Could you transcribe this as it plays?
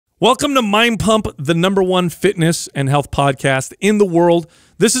Welcome to Mind Pump, the #1 fitness and health podcast in the world.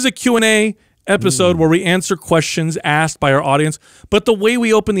 This is a Q&A episode where we answer questions asked by our audience. But the way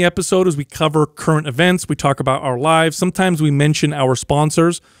we open the episode is we cover current events. We talk about our lives. Sometimes we mention our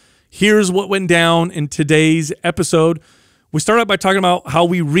sponsors. Here's what went down in today's episode. We start out by talking about how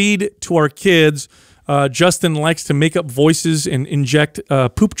we read to our kids. Justin likes to make up voices and inject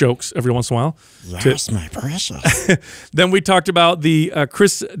poop jokes every once in a while. That's my precious. Then we talked about the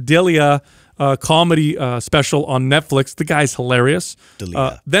Chris D'Elia comedy special on Netflix. The guy's hilarious.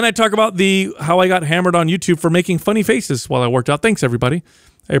 Then I talk about how I got hammered on YouTube for making funny faces while I worked out. Thanks, everybody.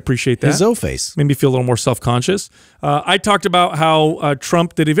 I appreciate that. His O face. Made me feel a little more self-conscious. I talked about how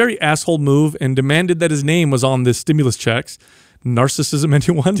Trump did a very asshole move and demanded that his name was on the stimulus checks. Narcissism,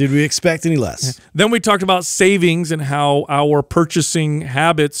 anyone? Did we expect any less? Then we talked about savings and how our purchasing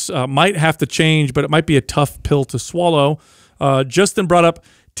habits might have to change, but it might be a tough pill to swallow. Justin brought up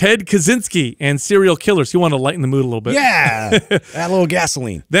Ted Kaczynski and serial killers. He wanted to lighten the mood a little bit. Yeah, add a little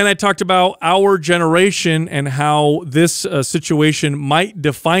gasoline. Then I talked about our generation and how this situation might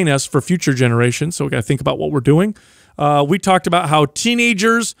define us for future generations. So we got to think about what we're doing. We talked about how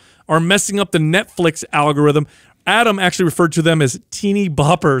teenagers are messing up the Netflix algorithm. Adam actually referred to them as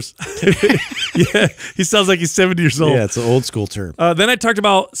teeny-boppers. Yeah, he sounds like he's 70 years old. Yeah, it's an old school term. Then I talked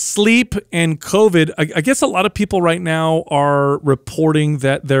about sleep and COVID. I guess a lot of people right now are reporting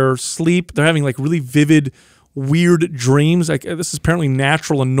that they're having like really vivid, weird dreams. Like, this is apparently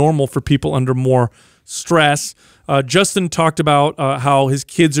natural and normal for people under more stress. Justin talked about how his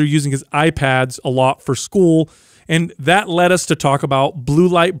kids are using his iPads a lot for school. And that led us to talk about blue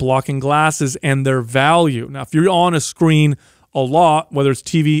light blocking glasses and their value. Now, if you're on a screen a lot, whether it's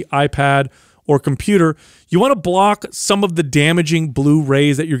TV, iPad, or computer, you want to block some of the damaging blue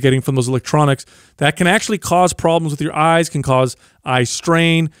rays that you're getting from those electronics. That can actually cause problems with your eyes, can cause eye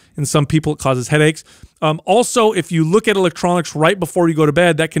strain. In some people, it causes headaches. Also, if you look at electronics right before you go to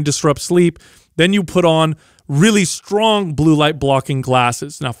bed, that can disrupt sleep. Then you put on really strong blue light blocking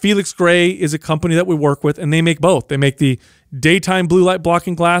glasses. Now, Felix Gray is a company that we work with, and they make both. They make the daytime blue light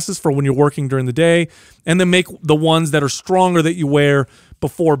blocking glasses for when you're working during the day, and they make the ones that are stronger that you wear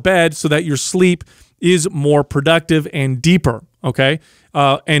before bed so that your sleep is more productive and deeper, okay?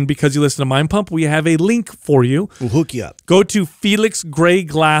 And because you listen to Mind Pump, we have a link for you. We'll hook you up. Go to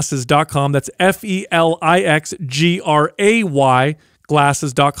felixgrayglasses.com. That's FELIXGRAY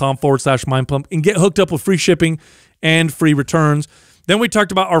glasses.com/Mind Pump and get hooked up with free shipping and free returns. Then we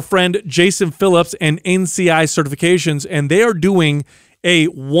talked about our friend Jason Phillips and NCI certifications, and they are doing a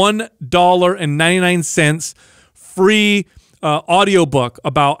 $1.99 free audiobook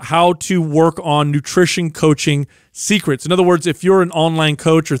about how to work on nutrition coaching secrets. In other words, if you're an online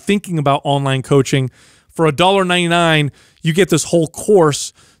coach or thinking about online coaching, for $1.99, you get this whole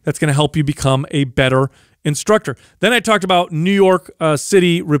course that's going to help you become a better instructor. Then I talked about New York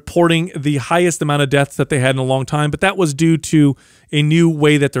City reporting the highest amount of deaths that they had in a long time, but that was due to a new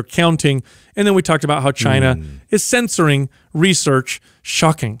way that they're counting. And then we talked about how China is censoring research.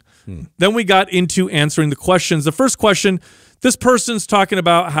 Shocking. Then we got into answering the questions. The first question, this person's talking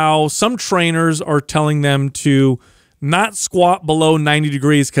about how some trainers are telling them to not squat below 90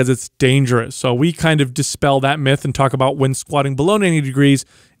 degrees because it's dangerous. So we kind of dispel that myth and talk about when squatting below 90 degrees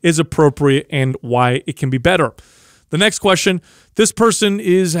is appropriate and why it can be better. The next question, this person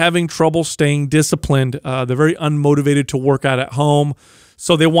is having trouble staying disciplined. They're very unmotivated to work out at home,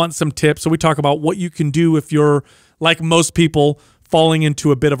 so they want some tips. So we talk about what you can do if you're, like most people, falling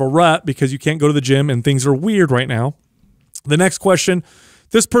into a bit of a rut because you can't go to the gym and things are weird right now. The next question,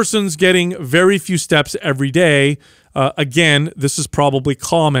 this person's getting very few steps every day. Again, this is probably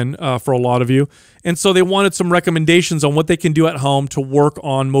common for a lot of you. And so they wanted some recommendations on what they can do at home to work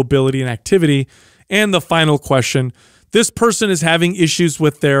on mobility and activity. And the final question, this person is having issues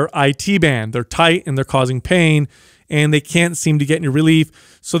with their IT band. They're tight and they're causing pain, and they can't seem to get any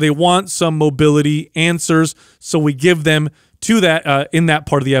relief. So they want some mobility answers. So we give them to that in that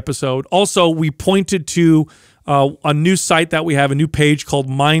part of the episode. Also, we pointed to a new site that we have, a new page called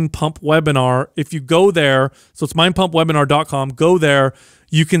Mind Pump Webinar. If you go there, so it's mindpumpwebinar.com, go there,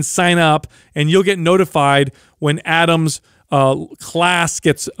 you can sign up and you'll get notified when Adam's class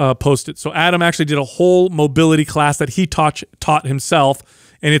gets posted. So Adam actually did a whole mobility class that he taught himself,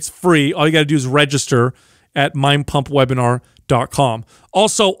 and it's free. All you got to do is register at mindpumpwebinar.com.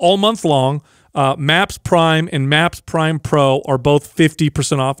 Also, all month long, MAPS Prime and MAPS Prime Pro are both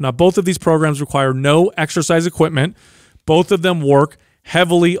 50% off. Now, both of these programs require no exercise equipment. Both of them work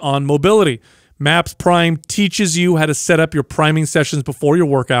heavily on mobility. MAPS Prime teaches you how to set up your priming sessions before your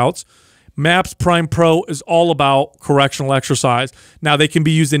workouts. MAPS Prime Pro is all about correctional exercise. Now, they can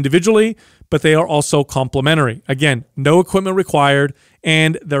be used individually, but they are also complementary. Again, no equipment required,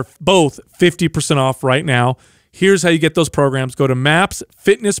 and they're both 50% off right now. Here's how you get those programs. Go to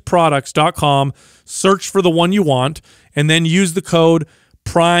mapsfitnessproducts.com, search for the one you want, and then use the code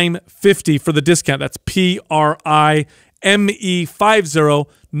PRIME50 for the discount. That's PRIME50,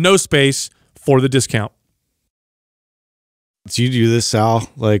 no space, for the discount. Do you do this, Sal?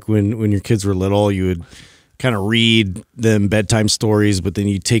 Like when your kids were little, you would kind of read them bedtime stories, but then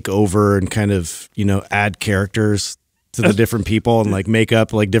you take over and kind of, you know, add characters to the different people and like make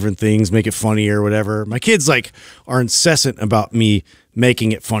up like different things, make it funnier or whatever. My kids like are incessant about me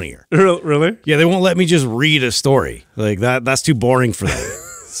making it funnier. Really? Yeah, they won't let me just read a story. Like that's too boring for them.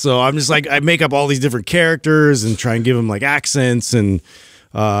 So I'm just like, I make up all these different characters and try and give them like accents and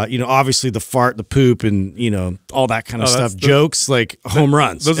you know, obviously the fart, the poop, and you know, all that kind of stuff. Jokes like home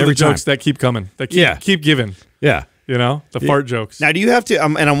runs. Those are the jokes that keep coming. That keep giving. Yeah. You know, the fart jokes. Now, do you have to?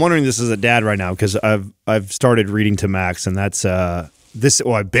 And I'm wondering this as a dad right now because I've started reading to Max, and that's this.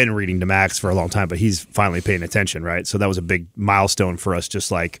 Well, I've been reading to Max for a long time, but he's finally paying attention, right? So that was a big milestone for us,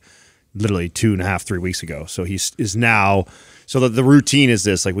 just like literally 2.5, 3 weeks ago. So he is now. So the routine is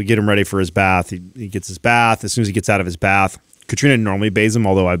this: like we get him ready for his bath. He gets his bath. As soon as he gets out of his bath, Katrina normally bathes him,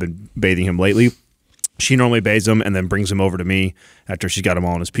 although I've been bathing him lately. She normally bathes him and then brings him over to me after she's got him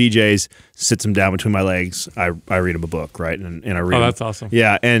all in his PJs, sits him down between my legs. I read him a book, right? And I read. Oh, that's awesome.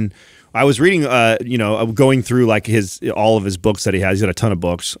 Yeah, and I was reading, you know, going through like all of his books that he has. He's got a ton of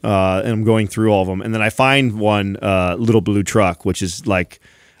books, and I'm going through all of them. And then I find one, Little Blue Truck, which is like,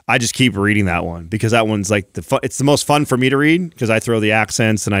 I just keep reading that one because that one's like it's the most fun for me to read because I throw the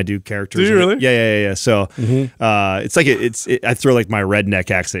accents and I do characters. Do you really? Yeah. So it's like I throw like my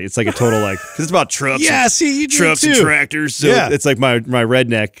redneck accent. It's like a total like because it's about trucks. Yeah, see, you do trucks too. and tractors. So yeah, it's like my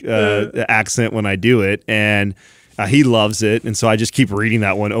redneck accent when I do it, and he loves it, and so I just keep reading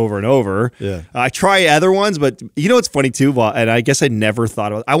that one over and over. Yeah, I try other ones, but you know what's funny too? Well, and I guess I never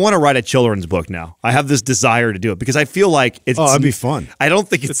thought about it. I want to write a children's book now. I have this desire to do it because I feel like it's. Oh, that'd be fun. I don't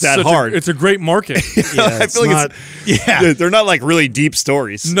think it's that hard. It's a great market. Yeah, I feel like they're not like really deep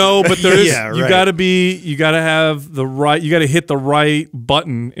stories. No, but there is. Yeah, you right. you gotta have the right. You gotta hit the right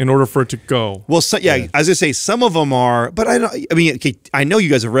button in order for it to go. Well, so, yeah, as I say, some of them are, but I mean, okay, I know you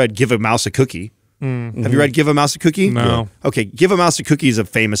guys have read "Give a Mouse a Cookie." Have you read "Give a Mouse a Cookie"? No. Yeah. Okay, "Give a Mouse a Cookie" is a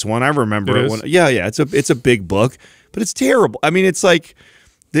famous one. I remember it. Yeah, it's a big book, but it's terrible. I mean, it's like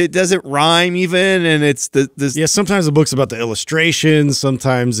it doesn't rhyme even, and it's this. Yeah, sometimes the book's about the illustrations.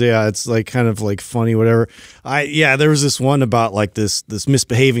 Sometimes, it's like kind of like funny, whatever. There was this one about like this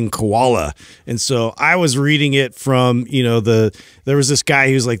misbehaving koala, and so I was reading it from there was this guy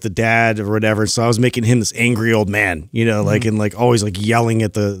who's like the dad or whatever. So I was making him this angry old man, like and like always like yelling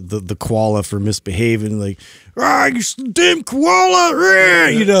at the koala for misbehaving, like you damn koala,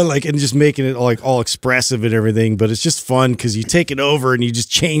 like and just making it all expressive and everything. But it's just fun because you take it over and you just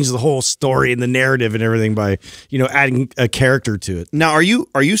change the whole story and the narrative and everything by adding a character to it. Now, are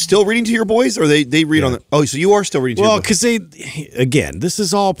you still reading to your boys, or they read on the? Oh, so you are still reading to your boys? Well, because again, this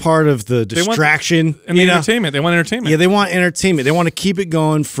is all part of the distraction and the entertainment. They want entertainment. Yeah, they want entertainment. They want to keep it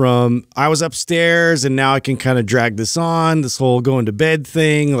going from I was upstairs and now I can kind of drag this on, this whole going to bed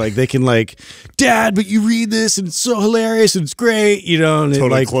thing. Like they can like, Dad, but you read this and it's so hilarious and it's great, and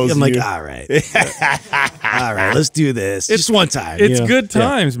totally like I'm like, you. all right, let's do this. It's just one time. It's good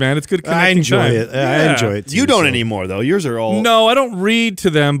times, man. It's good connecting I enjoy time. it. I enjoy it too, you don't anymore though. Yours are all. No, I don't read to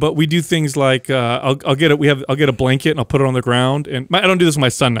them, but we do things like I'll get a blanket and I'll put it on the ground, and I don't do this with my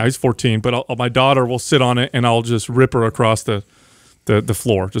son now. He's 14, but my daughter will sit on it and I'll just rip her across the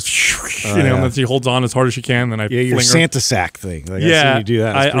floor, just and then she holds on as hard as she can. Then I your fling Santa sack thing. Like, yeah, you do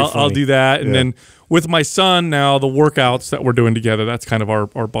that. I'll do that, and then with my son now, the workouts that we're doing together, that's kind of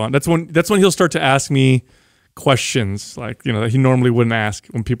our bond. That's when he'll start to ask me questions like that he normally wouldn't ask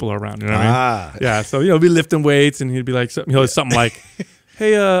when people are around. You know what I mean? Yeah. So he'll be lifting weights, and he'd be like something like,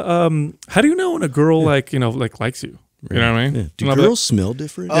 "Hey, how do you know when a girl likes you?" You know what I mean? Yeah. Do girls smell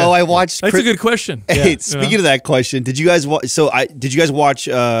different? Oh, I watched. That's a good question. Hey, speaking of that question, did you guys watch? Did you guys watch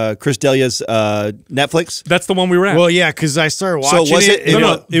Chris D'Elia's Netflix? That's the one we were at. Well, yeah, because I started watching was it.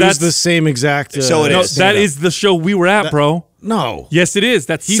 It was the same exact. So it is. That is the show we were at, bro. No. Yes, it is.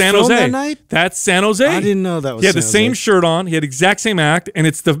 That's He San filmed Jose. that night? That's San Jose. I didn't know that was. He had the San same Jose. shirt on. He had the exact same act, and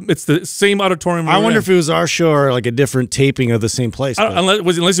it's the same auditorium. I wonder if it was our show or like a different taping of the same place.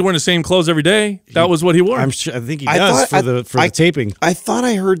 Unless he's wearing the same clothes every day. That was what he wore. I'm sure. I think he does for the taping. I thought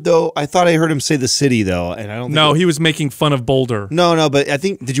I heard him say the city though, and I don't. No, he was making fun of Boulder. No, but I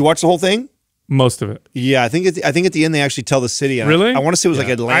think. Did you watch the whole thing? Most of it. Yeah, I think at the end they actually tell the city. Really? I want to say it was like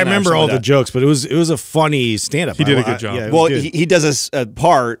Atlanta. I remember all like the jokes, but it was a funny stand-up. He did a good job. Yeah, well, he does a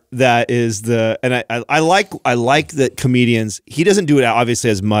part that is I like that comedians. He doesn't do it obviously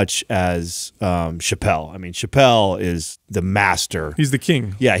as much as Chappelle. I mean, Chappelle is the master. He's the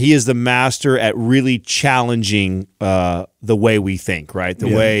king. Yeah, he is the master at really challenging the way we think, right?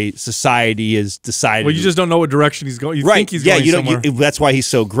 The way society is decided. Well, you just don't know what direction he's going. You right. think he's going somewhere. That's why he's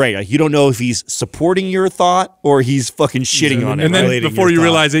so great. Like, you don't know if he's supporting your thought or he's fucking shitting on it. And then right? before you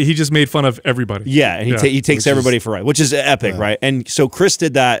realize it, he just made fun of everybody. Yeah, and he takes everybody for right, which is epic, right? And so Chris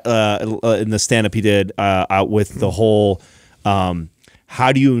did that in the stand-up he did out with the whole,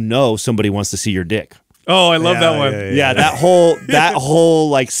 how do you know somebody wants to see your dick? Oh, I love that one. Yeah, that whole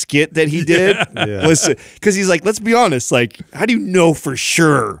like skit that he did was because he's like, let's be honest, like, how do you know for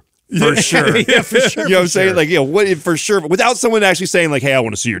sure? For sure. Yeah, for sure. You know what I'm saying? Like, what for sure, but without someone actually saying, like, hey, I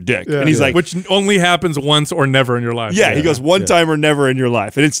want to see your dick. And he's like, which only happens once or never in your life. yeah, he goes one time or never in your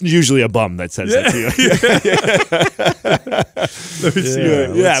life. And it's usually a bum that says that to you. Let me see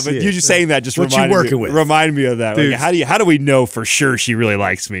it. But you just saying that just What you working with? remind me of that. Dude. Like, how do we know for sure she really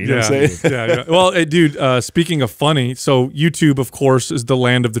likes me? You know what I'm saying? yeah. Well, dude, speaking of funny, so YouTube, of course, is the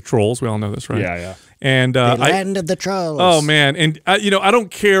land of the trolls. We all know this, right? Yeah. And land of the trolls. Oh man, and I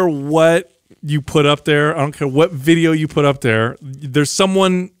don't care what you put up there. I don't care what video you put up there. There's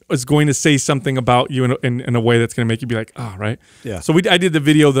someone is going to say something about you in a way that's going to make you be like, right? Yeah. So I did the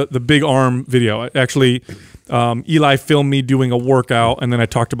video, the big arm video. Actually, Eli filmed me doing a workout, and then I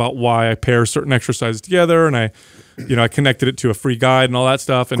talked about why I pair certain exercises together, and I connected it to a free guide and all that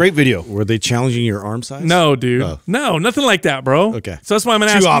stuff. And Great video. Were they challenging your arm size? no, dude. Oh. No, nothing like that, bro. Okay. So that's why I'm going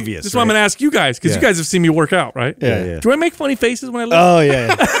to Too ask obvious, you. That's why I'm going to ask you guys, because you guys have seen me work out, right? Yeah. Do I make funny faces when I lift? Oh,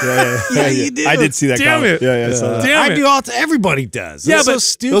 yeah. You do. I did see that Damn comment. it. Yeah, I saw that. Damn I it. do all. Everybody does. Yeah, That's but so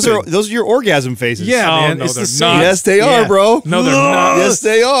stupid. Those are your orgasm faces. Yeah, Oh, man. no, It's they're the same. not. Yes, they are, Yeah. bro. No, they're not. Yes,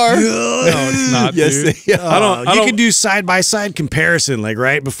 they are. No, it's not, Yes, dude. they are. I You don't- can do side-by-side comparison, like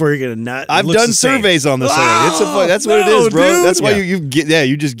right before you get a nut. I've done surveys on this already. That's what it no, is, bro. dude. That's why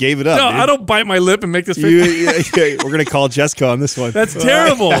you just gave it up. No, dude. I don't bite my lip and make this face. We're gonna call Jessica on this one. That's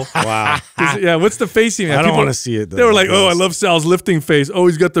terrible. Wow. Yeah, what's the face you have? I don't People- want to see it. Though. They were like, "Oh, I love Sal's lifting face. Oh,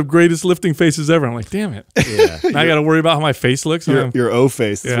 he's got the greatest lifting faces ever." I'm like, "Damn it!" Yeah. Now I got to worry about how my face looks. Your O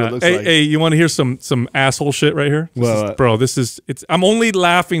face. That's what it looks like. Hey, you want to hear some asshole shit right here? Well, This is I'm only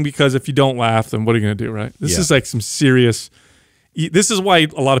laughing because if you don't laugh, then what are you gonna do, right? This is like some serious. This is why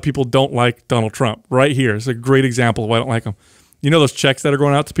a lot of people don't like Donald Trump. Right here, it's a great example of why I don't like him. You know those checks that are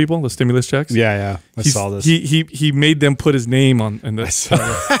going out to people, the stimulus checks? Yeah. I saw this. He made them put his name on the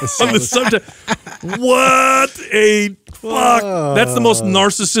subject. What a fuck! That's the most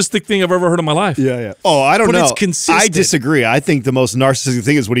narcissistic thing I've ever heard in my life. Yeah. Oh, I don't But know. it's consistent. I disagree. I think the most narcissistic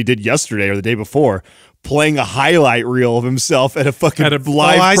thing is what he did yesterday or the day before, playing a highlight reel of himself at a fucking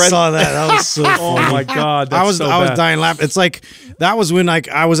live. I press- saw that. That was so funny. Oh my god! That's I was so dying bad. laughing. It's like that was when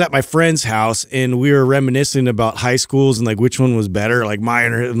I was at my friend's house and we were reminiscing about high schools and like which one was better, like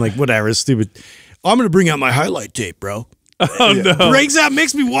mine or and like whatever. It's stupid. I'm gonna bring out my highlight tape, bro. Oh no! Breaks out,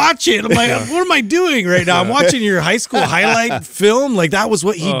 makes me watch it. I'm like, what am I doing right now? I'm watching your high school highlight film. Like that was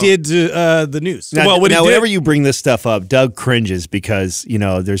what he did to the news. Now, what he did- whenever you bring this stuff up, Doug cringes because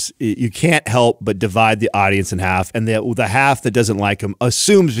you can't help but divide the audience in half, and the half that doesn't like him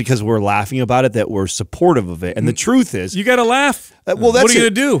assumes because we're laughing about it that we're supportive of it. And the truth is, You got to laugh. well, that's what are you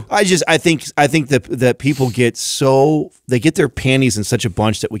it. gonna do? I think that people get they get their panties in such a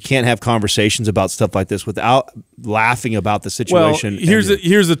bunch that we can't have conversations about stuff like this without laughing about the situation. Well, here's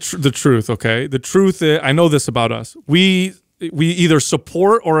the truth. Okay, the truth is, I know this about us. We either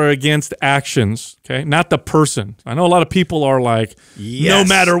support or are against actions. Okay, not the person. I know a lot of people are like, no Yes.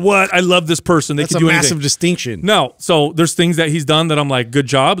 matter what, I love this person. They That's can a do massive anything. distinction. No, so there's things that he's done that I'm like, good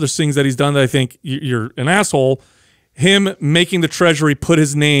job. There's things that he's done that I think you're an asshole. Him making the Treasury put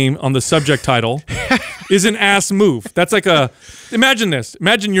his name on the subject title is an ass move. That's like imagine this.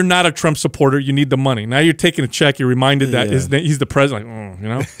 Imagine you're not a Trump supporter. You need the money. Now you're taking a check. You're reminded that he's the president.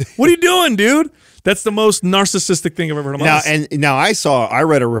 Like, what are you doing, dude? That's the most narcissistic thing I've ever heard in my life. Now I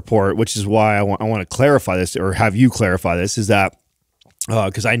read a report, which is why I want to clarify this or have you clarify this, is that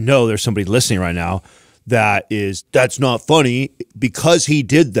because I know there's somebody listening right now that's not funny because he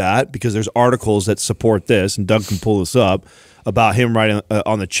did that, because there's articles that support this, and Doug can pull this up, about him writing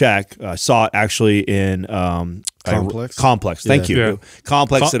on the check. I saw it actually in Complex. Complex. Thank you. Yeah.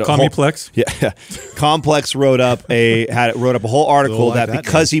 Complex. Complex. Yeah. Complex wrote up a whole article like that that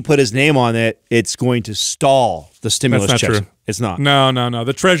because he put his name on it, it's going to stall the stimulus That's not checks. true. It's not. No.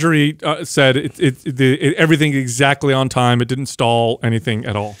 The Treasury said everything exactly on time. It didn't stall anything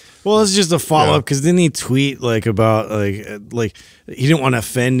at all. Well, it's just a follow up because didn't he tweet like about like he didn't want to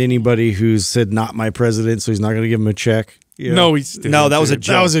offend anybody who said not my president, so he's not going to give him a check. Yeah. No, he's no. That was a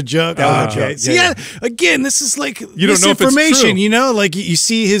joke. That was a joke. That was a joke. See, yeah, again, this is like you don't know if it's true. You know, like you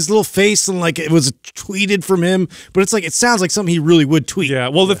see his little face and like it was tweeted from him, but it's like it sounds like something he really would tweet. Yeah.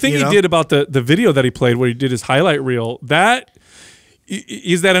 Well, the thing he did about the video that he played, where he did his highlight reel, that.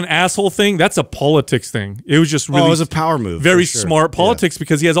 Is that an asshole thing? That's a politics thing. It was just really it was a power move. Very smart politics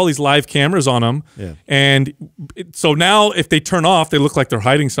because he has all these live cameras on him. Yeah. And so now if they turn off, they look like they're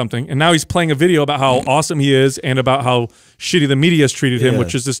hiding something. And now he's playing a video about how awesome he is and about how shitty the media has treated him,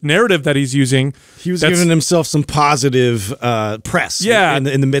 which is this narrative that he's using. He was giving himself some positive press in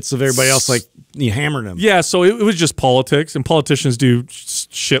the midst of everybody else like hammering him. Yeah, so it was just politics, and politicians do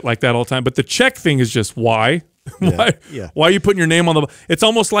shit like that all the time. But the check thing is just why? Why are you putting your name on the? It's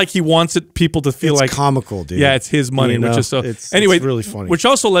almost like he wants people to feel like comical, dude. Yeah, it's his money, which is so. Anyway, it's really funny. Which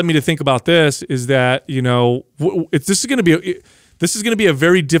also led me to think about this: is that this is going to be a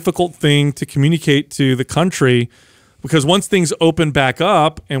very difficult thing to communicate to the country, because once things open back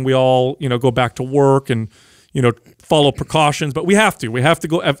up and we all go back to work and follow precautions, but we have to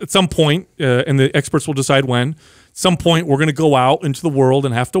go at some point, and the experts will decide when. At some point, we're going to go out into the world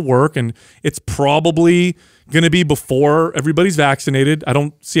and have to work, and it's probably going to be before everybody's vaccinated. I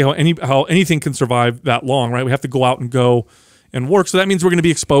don't see how anything can survive that long, right? We have to go out and go and work, so that means we're going to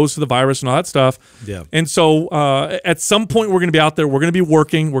be exposed to the virus and all that stuff. Yeah. And so at some point, we're going to be out there, we're going to be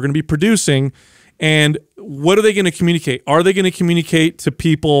working, we're going to be producing, and what are they going to communicate? Are they going to communicate to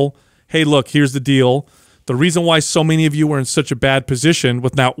people, hey, look, here's the deal. The reason why so many of you were in such a bad position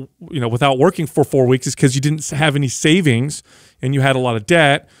without working for 4 weeks is because you didn't have any savings and you had a lot of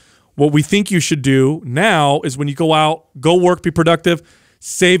debt. What we think you should do now is when you go out, go work, be productive,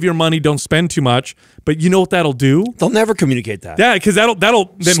 save your money, don't spend too much. But you know what that'll do? They'll never communicate that. Yeah, because that'll then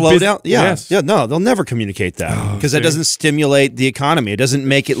slow down. Yeah, no, they'll never communicate that because that doesn't stimulate the economy. It doesn't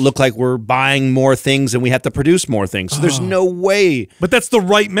make it look like we're buying more things and we have to produce more things. So there's no way. But that's the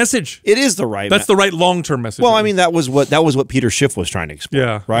right message. It is the right. That's the right long-term message. Well, I mean, that was what Peter Schiff was trying to explain.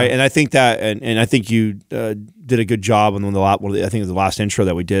 Yeah, right. And I think that, and I think you did a good job on I think it was the last intro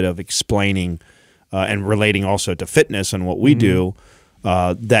that we did of explaining and relating also to fitness and what we do.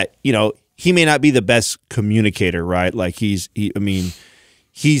 That he may not be the best communicator, right? Like he said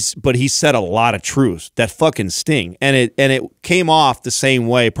a lot of truths that fucking sting, and it came off the same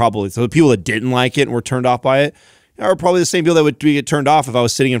way probably. So the people that didn't like it and were turned off by it are probably the same people that would get turned off if I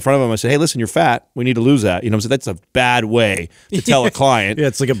was sitting in front of them. I said, hey, listen, you're fat. We need to lose that. So that's a bad way to tell a client. Yeah,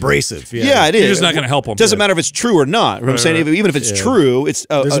 it's like abrasive. Yeah, it is. You're just not going to help them. Doesn't matter if it's true or not. I'm saying even if it's true, it's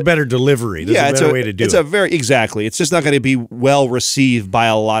there's a better delivery. There's a better way to do it. It's just not going to be well received by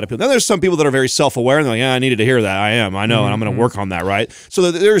a lot of people. Now, there's some people that are very self-aware and they're like, yeah, I needed to hear that. I know, and I'm going to work on that, right?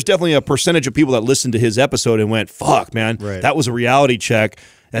 So there's definitely a percentage of people that listened to his episode and went, fuck, man, that was a reality check.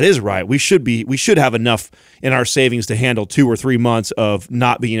 That is right. We should have enough in our savings to handle 2 or 3 months of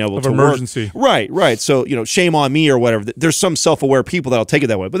not being able to emergency. Work. Right. So, shame on me or whatever. There's some self-aware people that'll take it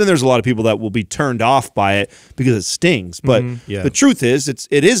that way. But then there's a lot of people that will be turned off by it because it stings. But the truth is, it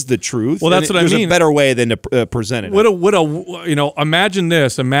is the truth. Well, that's what I mean. There's a better way than to present it. Imagine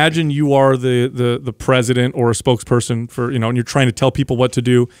this. Imagine you are the president or a spokesperson for, and you're trying to tell people what to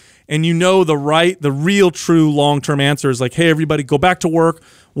do. And the real true long-term answer is like, hey, everybody, go back to work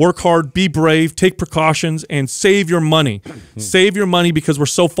hard, be brave, take precautions, and save your money. Save your money because we're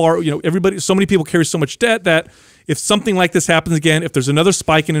so far, so many people carry so much debt that if something like this happens again, if there's another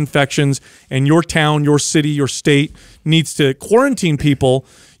spike in infections and your town, your city, your state needs to quarantine people,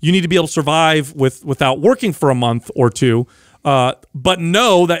 you need to be able to survive without working for a month or two. But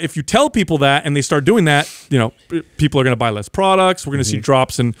know that if you tell people that and they start doing that, people are going to buy less products. We're going to see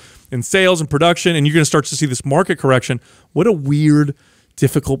drops in sales and production, and you're going to start to see this market correction. What a weird,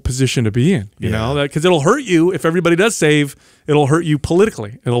 difficult position to be in, you know, because it'll hurt you if everybody does save. It'll hurt you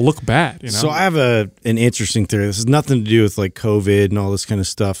politically. It'll look bad. So I have an interesting theory. This has nothing to do with like COVID and all this kind of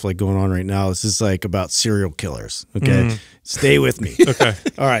stuff like going on right now. This is like about serial killers. Okay, stay with me. Okay,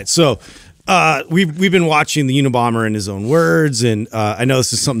 all right. So. We've been watching the Unabomber in his own words, and I know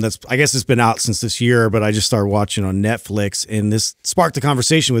this is something that's, I guess it's been out since this year, but I just started watching on Netflix, and this sparked a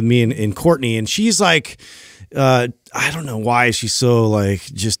conversation with me and Courtney, and she's like, I don't know why she's so like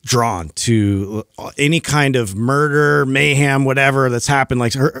just drawn to any kind of murder, mayhem, whatever that's happened.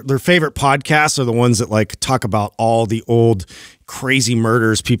 Like their favorite podcasts are the ones that like talk about all the old crazy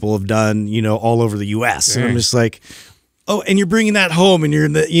murders people have done, all over the U.S. Dang. And I'm just like, Oh, and you're bringing that home, and you're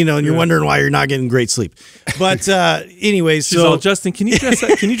in the, and you're wondering why you're not getting great sleep. But anyways, She's all, Justin, can you dress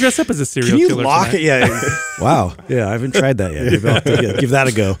up? Can you dress up as a serial killer? Can you lock tonight? it? Yeah. Wow. Yeah, I haven't tried that yet. Maybe I'll have to give that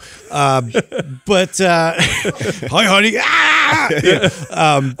a go. But hi, honey. Ah! Yeah.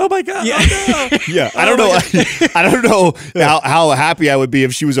 Oh my God. Yeah. Oh, no. Yeah. I don't know. I don't know how happy I would be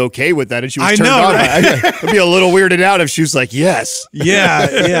if she was okay with that and she was turned on. Right? I'd be a little weirded out if she was like, yes.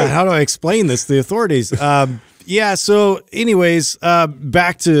 Yeah. How do I explain this to the authorities? Yeah. So, anyways,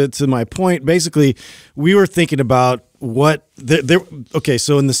 back to my point. Basically, we were thinking about what okay.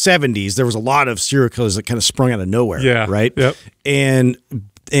 So in the 70s, there was a lot of serial killers that kind of sprung out of nowhere. Yeah. Right. Yep.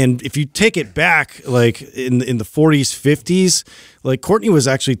 And if you take it back, like in the 40s, 50s, like Courtney was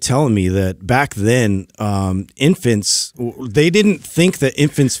actually telling me that back then, infants, they didn't think that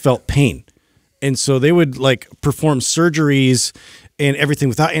infants felt pain, and so they would like perform surgeries and everything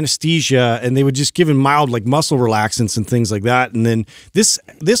without anesthesia, and they would just give him mild like muscle relaxants and things like that. And then this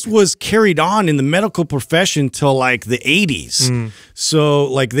was carried on in the medical profession till like the 80s. So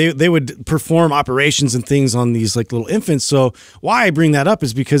like they would perform operations and things on these like little infants. So why I bring that up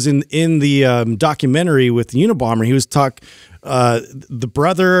is because in the documentary with the Unabomber, he was the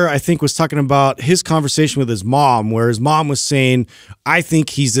brother, I think, was talking about his conversation with his mom, where his mom was saying, I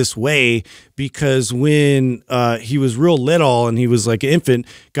think he's this way because when he was real little and he was like an infant,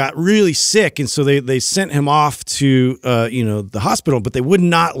 got really sick. And so they sent him off to, the hospital, but they would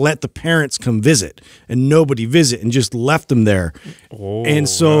not let the parents come visit, and nobody visit, and just left him there. Oh, and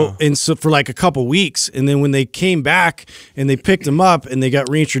so for like a couple weeks. And then when they came back and they picked him up and they got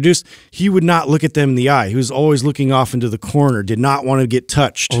reintroduced, he would not look at them in the eye. He was always looking off into the corner, did not want to get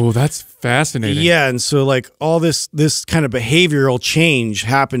touched. Oh, that's fascinating. Yeah. And so like all this kind of behavioral change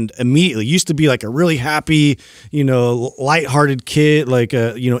happened immediately. Used to be like a really happy, lighthearted kid, like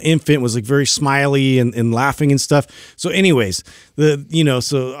a, infant, was like very smiley and laughing and stuff. So anyways,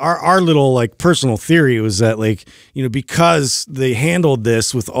 so our little like personal theory was that like, because they handled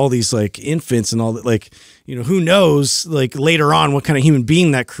this with all these like infants and all that, like, who knows, like later on what kind of human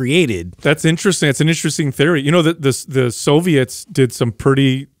being that created. That's interesting. It's an interesting theory. The Soviets did some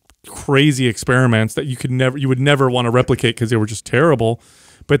pretty crazy experiments that you would never want to replicate because they were just terrible.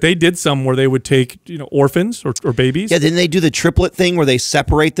 But they did some where they would take, orphans or babies. Yeah, didn't they do the triplet thing where they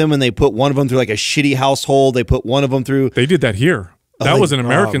separate them and they put one of them through like a shitty household? They put one of them through. They did that here. That was an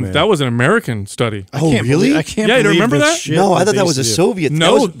American. That was an American study. Oh, really? I can't. Yeah, you believe remember this that? No, I thought that was a Soviet.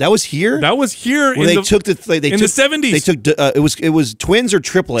 No, that was here. That was here. When they took the 70s. They took it was twins or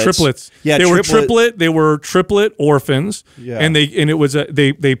triplets. Triplets. Yeah, they were triplet. They were triplet orphans. Yeah. And it was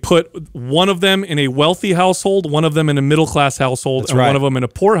they put one of them in a wealthy household, one of them in a middle class household, and one of them in a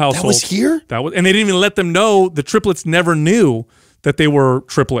poor household. That was here. And they didn't even let them know. The triplets never knew that they were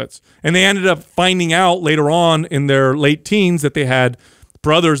triplets, and they ended up finding out later on in their late teens that they had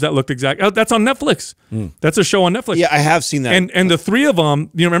brothers that looked exact. Oh, that's on Netflix. That's a show on Netflix. Yeah, I have seen that. And the three of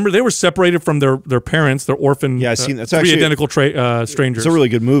them, remember they were separated from their parents, their orphan. Yeah, I've seen that. Three identical strangers. It's a really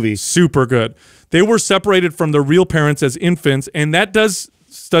good movie. Super good. They were separated from their real parents as infants, and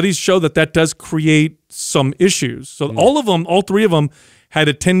studies show that does create some issues. So all three of them had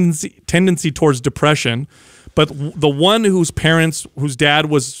a tendency towards depression. But the one whose dad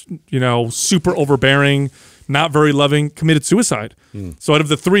was, super overbearing, not very loving, committed suicide. So out of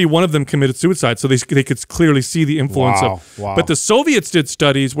the three, one of them committed suicide. So they could clearly see the influence of. Wow. But the Soviets did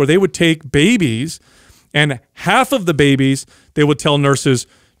studies where they would take babies, and half of the babies they would tell nurses,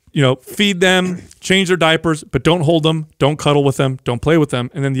 feed them, change their diapers, but don't hold them, don't cuddle with them, don't play with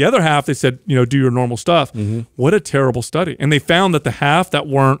them. And then the other half they said, do your normal stuff. What a terrible study. And they found that the half that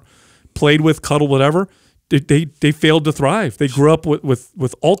weren't played with, cuddled, whatever, they failed to thrive. They grew up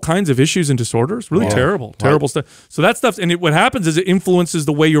with all kinds of issues and disorders. Really terrible stuff. So that stuff, and what happens is it influences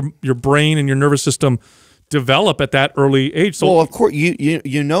the way your brain and your nervous system develop at that early age. So, well, of course,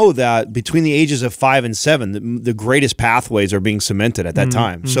 you know that between the ages of 5 and 7, the greatest pathways are being cemented at that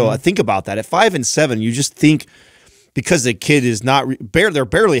time. So think about that. At 5 and 7, you just think, because the kid is they're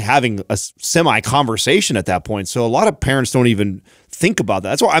barely having a semi-conversation at that point. So a lot of parents don't even think about that.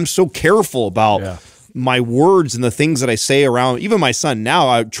 That's why I'm so careful about my words and the things that I say around. Even my son now,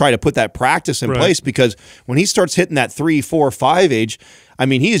 I try to put that practice in place, because when he starts hitting that 3, 4, 5 age, I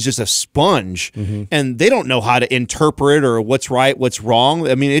mean, he is just a sponge, and they don't know how to interpret or what's right, what's wrong.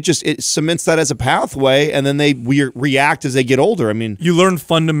 I mean, it cements that as a pathway, and then they react as they get older. I mean, you learn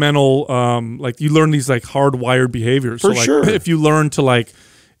fundamental, you learn these like hardwired behaviors. For sure. If you learn to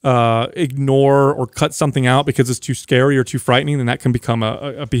ignore or cut something out because it's too scary or too frightening, then that can become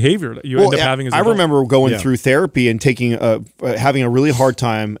a behavior that you end up having as an I adult. remember going through therapy and taking having a really hard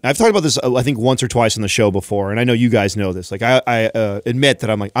time. I've talked about this I think once or twice on the show before, and I know you guys know this. Like I admit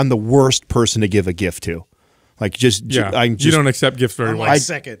that I'm the worst person to give a gift to. Like you don't accept gifts very well.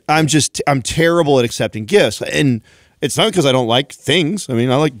 I'm terrible at accepting gifts, and it's not because I don't like things. I mean,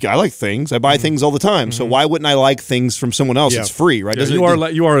 I like things. I buy things all the time. So why wouldn't I like things from someone else? It's free, right? Yeah,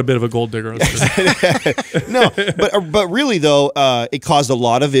 you are a bit of a gold digger. No, but really though, it caused a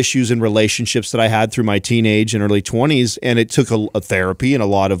lot of issues in relationships that I had through my teenage and early 20s, and it took a therapy and a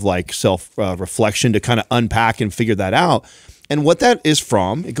lot of like self reflection to kind of unpack and figure that out. And what that is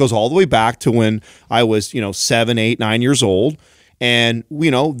from, it goes all the way back to when I was 7, 8, 9 years old. And,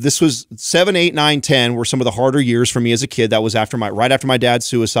 this was 7, 8, 9, 10 were some of the harder years for me as a kid. That was right after my dad's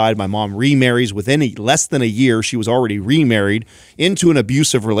suicide. My mom remarries. Within less than a year, she was already remarried into an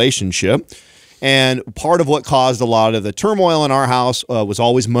abusive relationship. And part of what caused a lot of the turmoil in our house was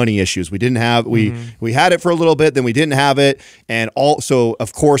always money issues. We didn't have we had it for a little bit, then we didn't have it, and also,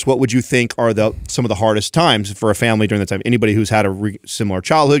 of course, what would you think are some of the hardest times for a family during that time? Anybody who's had a similar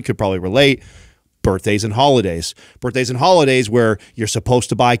childhood could probably relate. Birthdays and holidays. Birthdays and holidays where you're supposed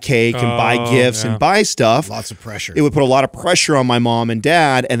to buy cake and buy gifts and buy stuff. Lots of pressure. It would put a lot of pressure on my mom and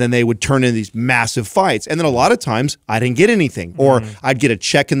dad, and then they would turn into these massive fights. And then a lot of times I didn't get anything. Or I'd get a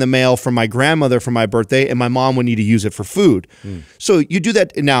check in the mail from my grandmother for my birthday, and my mom would need to use it for food. So you do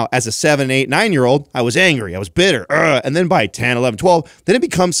that now as a 7, 8, 9-year-old, I was angry, I was bitter. And then by 10, 11, 12, then it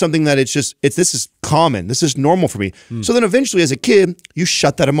becomes something that this is common. This is normal for me. So then eventually as a kid, you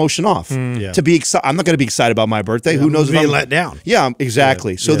shut that emotion off. To be excited. I'm not going to be excited about my birthday. Who knows if I'm let down? Yeah,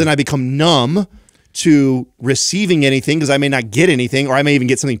 exactly. So then I become numb to receiving anything because I may not get anything, or I may even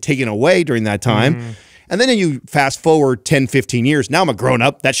get something taken away during that time. And then you fast forward 10, 15 years. Now I'm a grown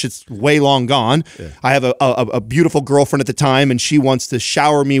up. That shit's way long gone. I have a beautiful girlfriend at the time, and she wants to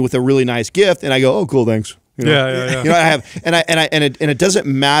shower me with a really nice gift, and I go, "Oh, cool, thanks." I have, and it doesn't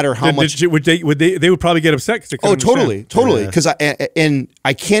matter how much. They would probably get upset. Totally. Because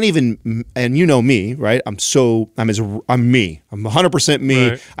I can't even. And you know me, right? I'm me. I'm 100% me.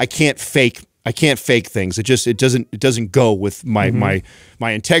 Right. I can't fake things. It doesn't go with my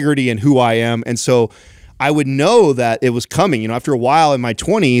integrity and who I am. And so I would know that it was coming. After a while in my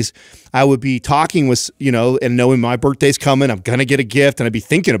 20s, I would be talking with, and knowing my birthday's coming, I'm going to get a gift, and I'd be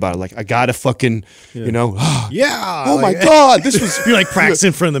thinking about it. Like, I got to fucking, oh my God, this was. You're like practicing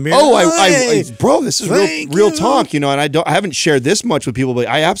in front of the mirror. Oh, bro, this is real talk, and I haven't shared this much with people, but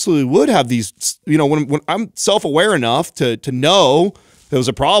I absolutely would have these, when I'm self-aware enough to know there was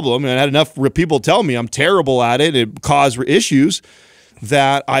a problem, and I had enough people tell me I'm terrible at it, it caused issues,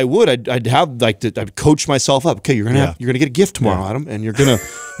 that I'd have I'd coach myself up. Okay, you're gonna get a gift tomorrow, Adam, and you're gonna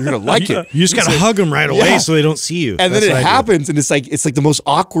like it. You just gotta hug them right away so they don't see you. And then it happens, and it's like the most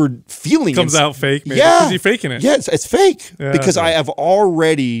awkward feeling. It comes out fake, man. Yeah, because you're faking it. Yeah, it's fake because I have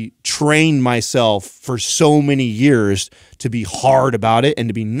already trained myself for so many years to be hard about it and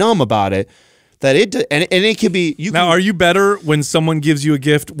to be numb about it. That it can be. Are you better when someone gives you a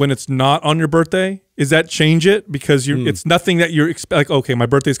gift when it's not on your birthday? Does that change it because it's nothing that you're like? Okay, my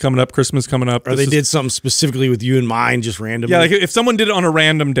birthday's coming up, Christmas coming up, or they did something specifically with you in mind, just randomly. Yeah, like if someone did it on a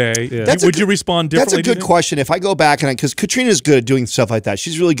random day, would you respond differently? That's a good question. If I go back because Katrina's good at doing stuff like that.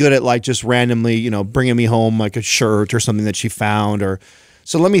 She's really good at like just randomly, bringing me home like a shirt or something that she found or.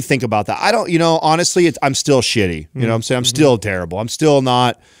 So let me think about that. I don't, honestly, I'm still shitty. You know what I'm saying? I'm still terrible. I'm still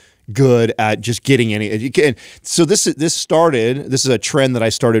not good at just getting any. So this is a trend that I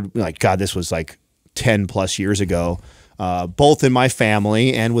started, like, God, this was like 10 plus years ago, both in my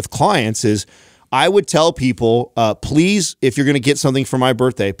family and with clients, is I would tell people, please, if you're going to get something for my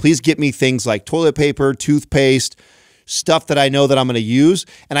birthday, please get me things like toilet paper, toothpaste, stuff that I know that I'm going to use.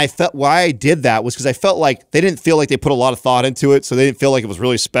 And I felt why I did that was because I felt like they didn't feel like they put a lot of thought into it. So they didn't feel like it was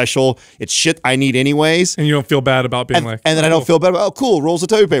really special. It's shit I need anyways. And you don't feel bad about being and then I don't feel bad about, oh, cool, rolls of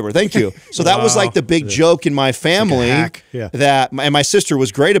toilet paper. Thank you. So that was like the big joke in my family that, and my sister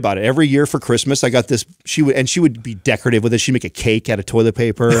was great about it. Every year for Christmas, I got this, she would be decorative with it. She'd make a cake out of toilet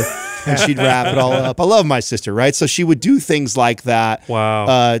paper and she'd wrap it all up. I love my sister, right? So she would do things like that.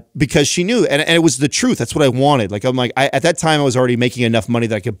 Wow. Because she knew, and it was the truth. That's what I wanted. Like, I'm like, at that time I was already making enough money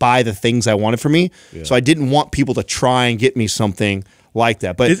that I could buy the things I wanted for me. Yeah. So I didn't want people to try and get me something like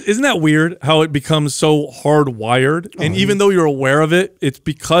that. But isn't that weird how it becomes so hardwired? And even though you're aware of it, it's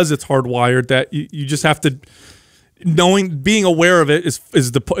because it's hardwired that you just have to being aware of it is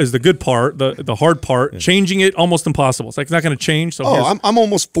the good part. The hard part, changing it almost impossible. It's like it's not going to change. So I'm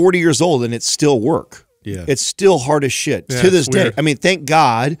almost 40 years old and it's still work. Yeah. It's still hard as shit Yeah, to this it's day. weird. I mean, thank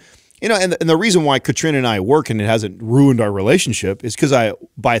God. You know, and the reason why Katrina and I work and it hasn't ruined our relationship is because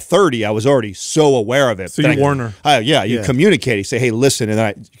by 30, I was already so aware of it. So you warn her. You communicate. You say, hey, listen, and then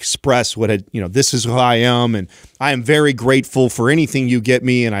I express this is who I am, and I am very grateful for anything you get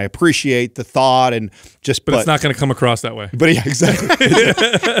me, and I appreciate the thought, and just. But it's not going to come across that way. But yeah, exactly.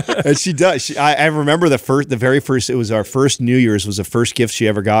 And she does. I remember the very first. It was our first New Year's. Was the first gift she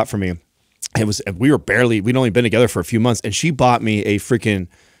ever got for me. We'd only been together for a few months, and she bought me a freaking,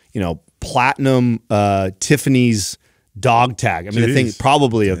 platinum Tiffany's dog tag. I mean, the thing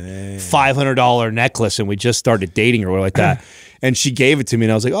probably a $500 necklace, and we just started dating or whatever like that. And she gave it to me,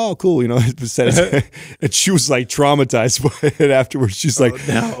 and I was like, "Oh, cool," and she was like traumatized by it afterwards. She's like,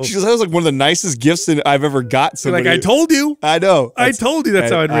 no. "She goes, that was like one of the nicest gifts that I've ever got." Somebody. Like, I told you. I know. I told you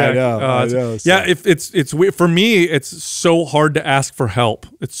that's how I'd react. I know. So. Yeah, if it's weird. For me, it's so hard to ask for help.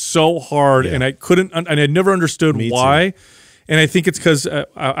 It's so hard, and I couldn't, and I never understood why. And I think it's because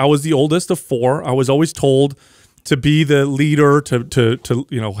I was the oldest of 4. I was always told to be the leader,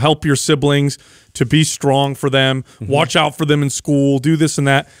 to help your siblings, to be strong for them, watch out for them in school, do this and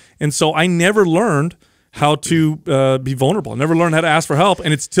that. And so I never learned how to be vulnerable. I never learned how to ask for help.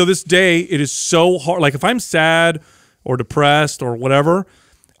 And it's till this day, it is so hard. Like if I'm sad or depressed or whatever,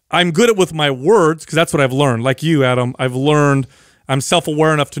 I'm good at with my words because that's what I've learned. Like you, Adam, I've learned I'm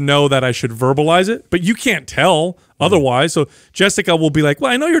self-aware enough to know that I should verbalize it, but you can't tell otherwise. So Jessica will be like,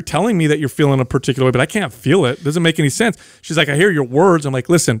 well, I know you're telling me that you're feeling a particular way, but I can't feel it. It doesn't make any sense. She's like, I hear your words. I'm like,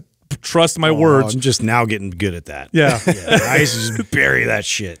 listen, trust my words. I'm just now getting good at that. Yeah. I used to just bury that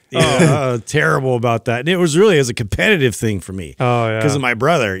shit. Terrible about that. And it was really as a competitive thing for me. Oh, yeah. Because of my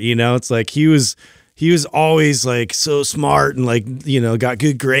brother, it's like he was always like so smart and like, got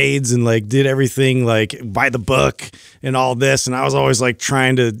good grades and like did everything like by the book and all this. And I was always like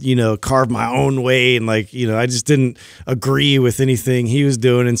trying to, carve my own way. And like, I just didn't agree with anything he was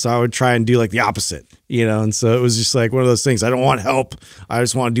doing. And so I would try and do like the opposite, and so it was just like one of those things. I don't want help. I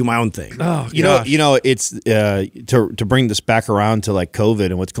just want to do my own thing. Oh, it's to bring this back around to like COVID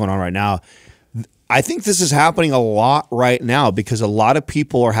and what's going on right now. I think this is happening a lot right now because a lot of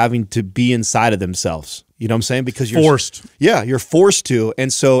people are having to be inside of themselves. You know what I'm saying? Because you're forced. Yeah, you're forced to.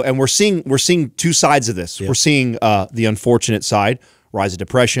 And we're seeing two sides of this. Yeah. We're seeing the unfortunate side, rise of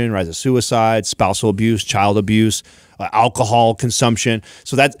depression, rise of suicide, spousal abuse, child abuse, alcohol consumption.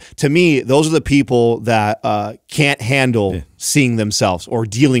 So that, to me, those are the people that can't handle seeing themselves or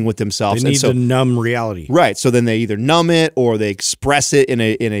dealing with themselves. They need to numb reality. Right. So then they either numb it or they express it in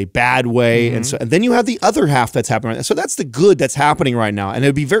a bad way. And then you have the other half that's happening right now. So that's the good that's happening right now. And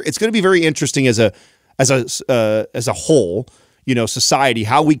it's going to be very interesting as a whole, society,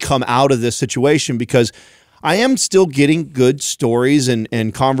 how we come out of this situation, because I am still getting good stories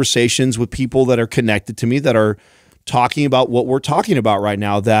and conversations with people that are connected to me that are talking about what we're talking about right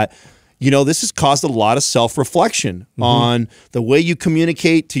now, that, this has caused a lot of self-reflection on the way you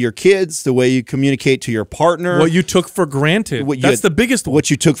communicate to your kids, the way you communicate to your partner. What you took for granted. That's the biggest one.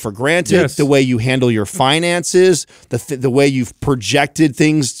 What you took for granted, the way you handle your finances, the way you've projected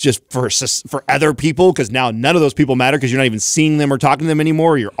things just for other people, because now none of those people matter because you're not even seeing them or talking to them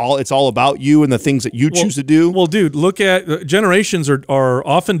anymore. It's all about you and the things that you choose to do. Well, dude, look at generations are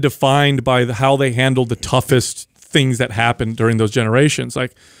often defined by how they handled the toughest things that happened during those generations.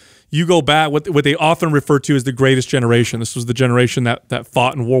 Like, you go back, what they often refer to as the greatest generation. This was the generation that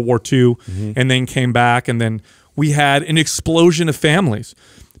fought in World War II and then came back, and then we had an explosion of families.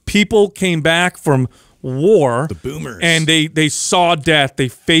 People came back from war, the boomers, and they saw death. They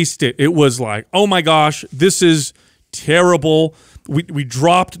faced it. It was like, oh my gosh, this is terrible. We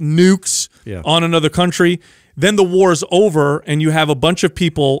dropped nukes on another country. Then the war is over, and you have a bunch of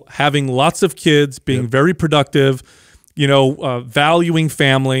people having lots of kids, being very productive, valuing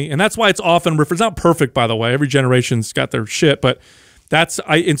family. And that's why it's often referred. It's not perfect, by the way. Every generation's got their shit, but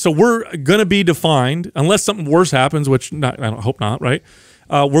and so we're going to be defined, unless something worse happens, which I hope not, right?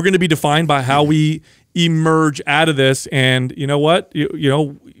 We're going to be defined by how we emerge out of this. And you know what?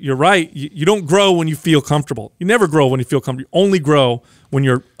 You're right. You don't grow when you feel comfortable. You never grow when you feel comfortable. You only grow when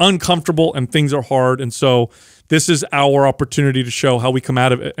you're uncomfortable and things are hard. And so this is our opportunity to show how we come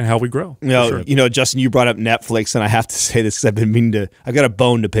out of it and how we grow. Justin, you brought up Netflix, and I have to say this because I've been meaning to. I got a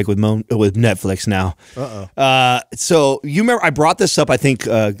bone to pick with Netflix now. So you remember I brought this up, I think,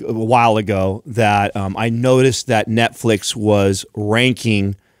 a while ago, that I noticed that Netflix was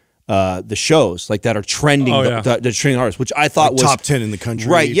ranking the shows like that are trending, the trending artists, which I thought was top 10 in the country.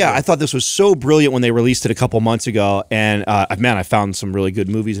 Right? Yeah, I thought this was so brilliant when they released it a couple months ago, and I found some really good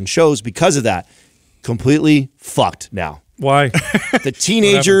movies and shows because of that. Completely fucked now. Why? The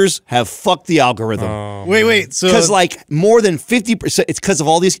teenagers have fucked the algorithm. Wait. So Because like more than 50%, it's because of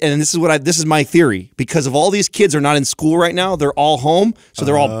all these, and this is my theory. Because of all these kids are not in school right now, they're all home, so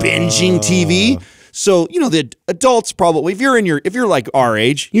they're all binging TV. So the adults probably, if you're like our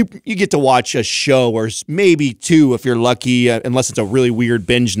age, you get to watch a show or maybe two if you're lucky, unless it's a really weird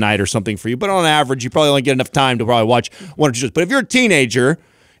binge night or something for you. But on average, you probably only get enough time to probably watch one or two shows. But if you're a teenager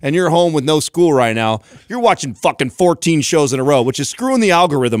and you're home with no school right now, you're watching fucking 14 shows in a row, which is screwing the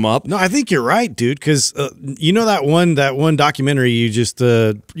algorithm up. No, I think you're right, dude. Because that one documentary you just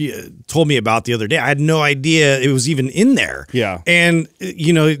told me about the other day. I had no idea it was even in there. Yeah, and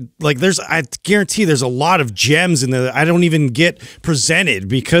I guarantee there's a lot of gems in there that I don't even get presented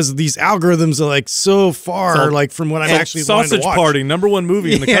because these algorithms are like so far from what I'm actually Sausage to watch. Party, #1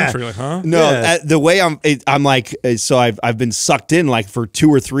 movie in the country. Like, huh? No, the way I'm like, so I've been sucked in like for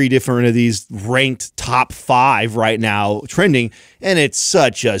 2 or 3 different of these ranked top 5 right now trending, and it's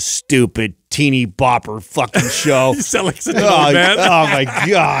such a stupid teeny-bopper fucking show. You sound like such an old man. Oh my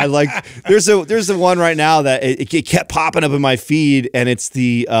god! Like there's the one right now that it kept popping up in my feed, and it's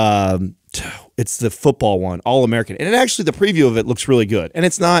the football one, All American, and actually the preview of it looks really good, and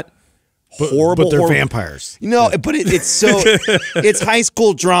it's not horrible. But they're vampires. But it's so it's high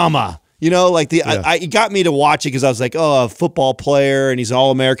school drama. It got me to watch it because I was like, oh, a football player and he's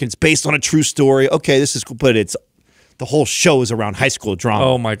All-American. It's based on a true story. Okay, this is cool, but the whole show is around high school drama.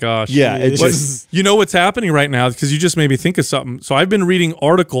 Oh my gosh. Yeah. You know what's happening right now, because you just made me think of something. So I've been reading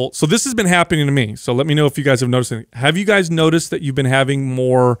articles. So this has been happening to me. So let me know if you guys have noticed anything. Have you guys noticed that you've been having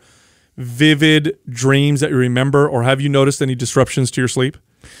more vivid dreams that you remember, or have you noticed any disruptions to your sleep?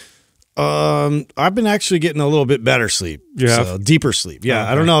 I've been actually getting a little bit better sleep. Yeah. So deeper sleep. Yeah.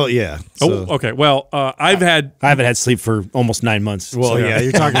 Okay. I don't know. Yeah. So. Oh, okay. Well, I haven't had sleep for almost 9 months. Well, yeah,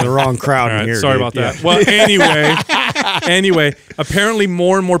 you're talking to the wrong crowd in here. Sorry about that. Well, anyway, apparently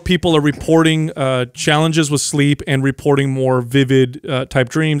more and more people are reporting challenges with sleep and reporting more vivid type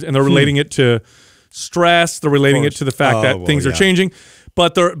dreams, and they're relating it to stress. They're relating it to the fact that things are changing.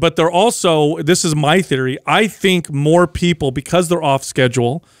 But they're also, this is my theory, I think more people, because they're off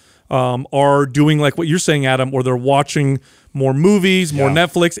schedule, are doing like what you're saying, Adam, or they're watching more movies, more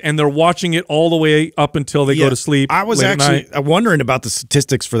Netflix, and they're watching it all the way up until they go to sleep. I was actually wondering about the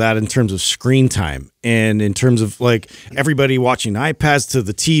statistics for that in terms of screen time and in terms of like everybody watching iPads to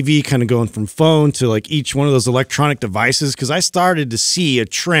the TV, kind of going from phone to like each one of those electronic devices. Because I started to see a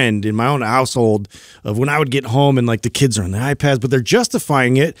trend in my own household of when I would get home and like the kids are on the iPads, but they're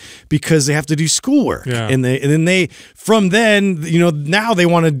justifying it because they have to do schoolwork. Yeah. And then from then, now they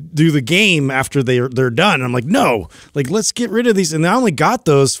want to do the game after they're done. And I'm like, no, like let's get rid of these. And I only got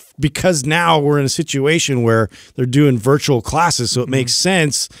those because now we're in a situation where they're doing virtual classes, so it makes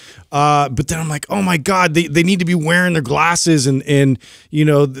sense. But then I'm like, oh my God, they need to be wearing their glasses, and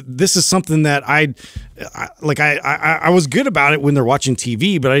this is something that I was good about it when they're watching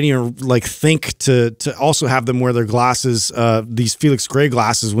TV, but I didn't even like think to also have them wear their glasses, these Felix Gray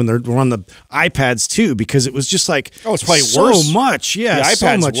glasses when they're on the iPads too, because it was just like, oh, it's probably so worse. much, yeah, the so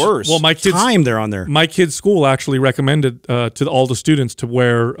iPad's much worse. Well, my kids' time they're on there. My kids' school actually recommended to all the students to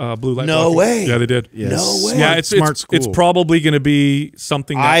wear blue light. No blocking. way. Yeah, they did. Yes. No way. Yeah, Smart school. It's probably going to be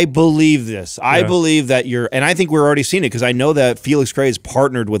something that I believe this. I believe that and I think we're already seeing it because I know that Felix Gray is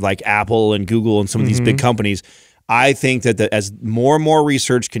partnered with like Apple and Google and some of these big companies. I think that as more and more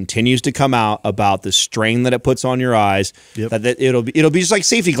research continues to come out about the strain that it puts on your eyes, that it'll be just like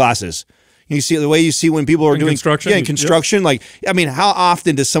safety glasses. You see the way you see when people are doing construction. Yeah, in construction. Like, I mean, how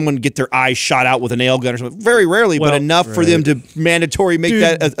often does someone get their eye shot out with a nail gun or something? Very rarely, but enough for them to mandatory make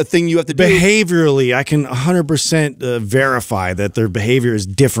that a thing you have to do. Behaviorally, I can 100% verify that their behavior is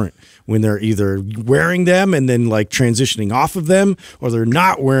different when they're either wearing them and then like transitioning off of them, or they're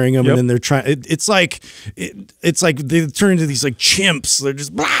not wearing them and then they're trying. It's like they turn into these like chimps. They're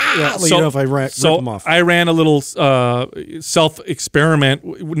just if I rip them off. I ran a little self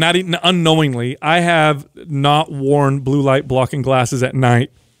experiment, not even unknowingly. I have not worn blue light blocking glasses at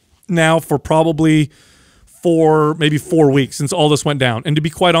night now for probably maybe 4 weeks since all this went down. And to be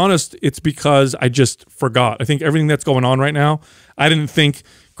quite honest, it's because I just forgot. I think everything that's going on right now, I didn't think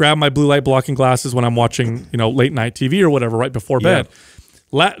grab my blue light blocking glasses when I'm watching, late night TV or whatever right before bed.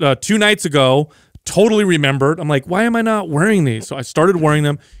 2 nights ago, totally remembered. I'm like, why am I not wearing these? So I started wearing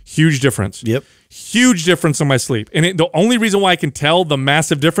them. Huge difference. Yep. Huge difference in my sleep. And the only reason why I can tell the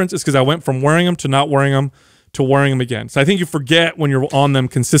massive difference is because I went from wearing them to not wearing them to wearing them again. So I think you forget when you're on them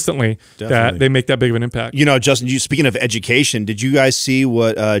consistently that they make that big of an impact. You know, Justin, speaking of education, did you guys see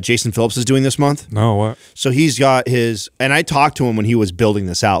what Jason Phillips is doing this month? No, what? So he's got his, and I talked to him when he was building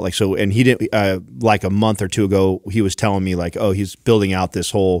this out. Like, so, and he didn't, like a month or two ago, he was telling me like, oh, he's building out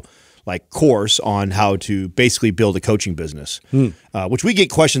this whole like course on how to basically build a coaching business, which we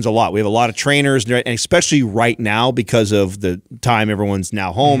get questions a lot. We have a lot of trainers, and especially right now because of the time everyone's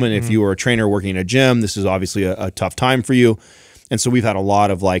now home. And if you were a trainer working in a gym, this is obviously a tough time for you. And so we've had a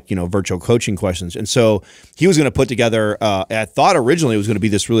lot of like, you know, virtual coaching questions. And so he was going to put together, I thought originally it was going to be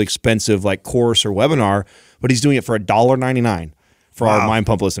this really expensive like course or webinar, but he's doing it for $1.99. For our Mind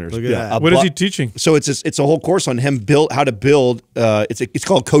Pump listeners. Look at that. What is he teaching? So it's a whole course on him how to build. It's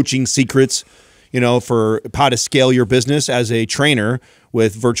called Coaching Secrets, you know, for how to scale your business as a trainer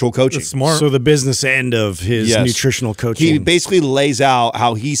with virtual coaching. That's smart. So the business end of his nutritional coaching. He basically lays out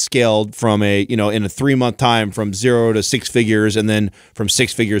how he scaled from in a 3-month time from 0 to 6 figures, and then from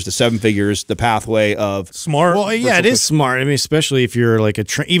 6 figures to 7 figures, the pathway of smart. Well, yeah, it is smart. I mean, especially if you're like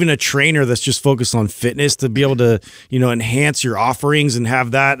even a trainer that's just focused on fitness, to be able to, you know, enhance your offerings and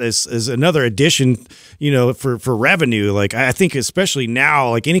have that as another addition, you know, for revenue. Like I think especially now,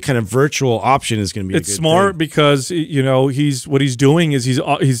 like any kind of virtual option is going to be it's smart because, you know, what he's doing is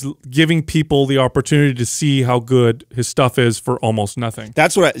he's giving people the opportunity to see how good his stuff is for almost nothing.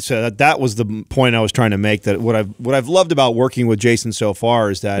 That's what that was the point I was trying to make. That what I've loved about working with Jason so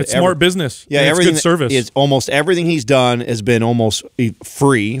far is that it's smart business. Yeah, everything, it's good service. It's almost everything he's done has been almost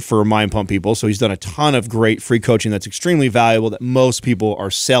free for Mind Pump people. So he's done a ton of great free coaching that's extremely valuable that most people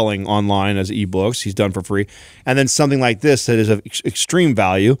are selling online as ebooks. He's done for free, and then something like this that is of extreme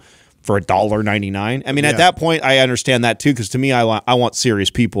value for $1.99. I mean, at that point, I understand that too, because to me, I want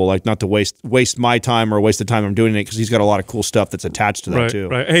serious people, like not to waste my time or waste the time I'm doing it, because he's got a lot of cool stuff that's attached to that too.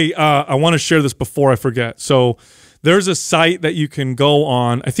 Right. Hey, I want to share this before I forget. So there's a site that you can go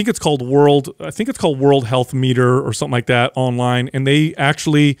on. I think it's called World Health Meter or something like that online, and they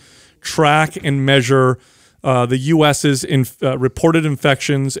actually track and measure the U.S.'s reported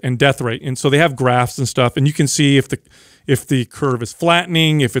infections and death rate. And so they have graphs and stuff, and you can see if the curve is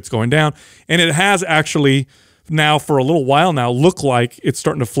flattening, if it's going down. And it has actually now for a little while now looked like it's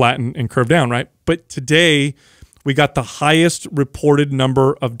starting to flatten and curve down, right? But today we got the highest reported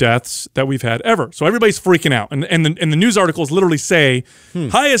number of deaths that we've had ever. So everybody's freaking out. And the news articles literally say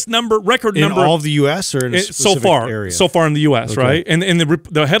highest number, record number. In all of the U.S. or in a specific area? So far in the U.S., right? And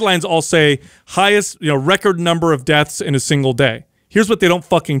the headlines all say highest, record number of deaths in a single day. Here's what they don't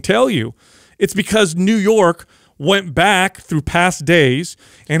fucking tell you. It's because New York went back through past days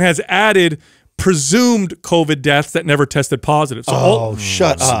and has added presumed COVID deaths that never tested positive. So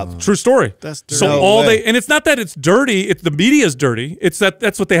shut up. True story. That's dirty. So and it's not that it's dirty, it's the media's dirty. It's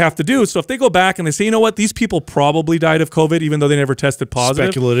that's what they have to do. So if they go back and they say, you know what, these people probably died of COVID even though they never tested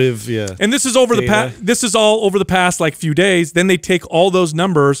positive. Speculative, yeah. And this is over the past like few days, then they take all those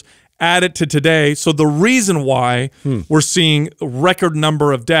numbers, add it to today. So the reason why we're seeing a record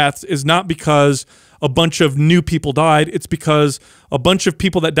number of deaths is not because a bunch of new people died. It's because a bunch of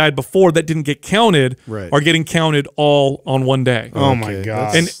people that died before that didn't get counted are getting counted all on one day. Oh my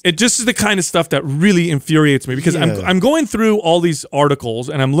God. And it just is the kind of stuff that really infuriates me, because I'm going through all these articles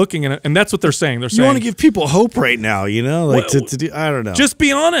and I'm looking at it, and that's what they're saying. They're saying, you want to give people hope right now, like to do, I don't know. Just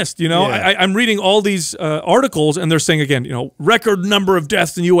be honest, I'm reading all these articles and they're saying again, record number of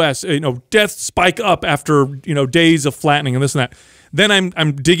deaths in the U.S., deaths spike up after, days of flattening and this and that. Then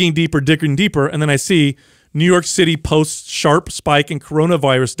I'm digging deeper, and then I see New York City posts sharp spike in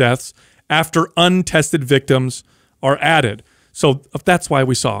coronavirus deaths after untested victims are added. So that's why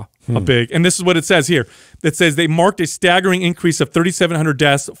we saw a big, and this is what it says here. It says they marked a staggering increase of 3,700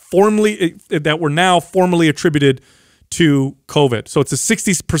 deaths that were now formally attributed to COVID. So it's a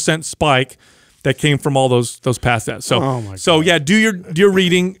 60% spike that came from all those past deaths. So yeah, do your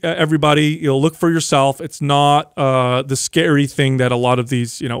reading, everybody. Look for yourself. It's not the scary thing that a lot of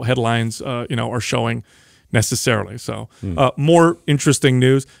these headlines are showing necessarily. So more interesting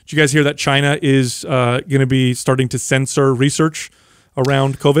news. Did you guys hear that China is going to be starting to censor research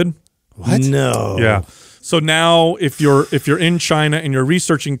around COVID? What? No. Yeah. So now if you're in China and you're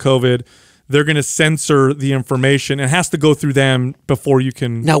researching COVID, they're going to censor the information. It has to go through them before you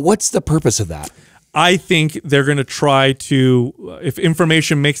can. Now, what's the purpose of that? I think they're going to try to, if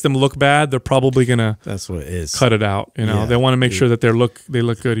information makes them look bad, they're probably going to. That's what it is. Cut it out. They want to make sure that they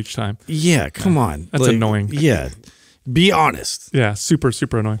look good each time. Yeah, come on. That's annoying. Yeah, be honest. Yeah, super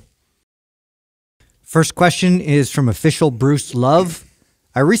annoying. First question is from official Bruce Love.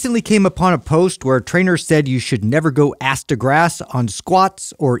 I recently came upon a post where a trainer said you should never go ass to grass on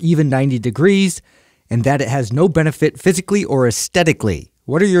squats or even 90 degrees, and that it has no benefit physically or aesthetically.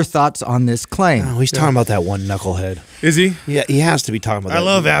 What are your thoughts on this claim? Oh, he's talking about that one knucklehead. Is he? Yeah, he has to be talking about that. I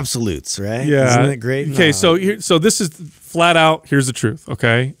love absolutes, right? Yeah. Isn't it great? Okay, so this is flat out. Here's the truth.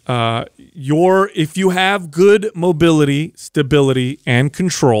 Okay, if you have good mobility, stability, and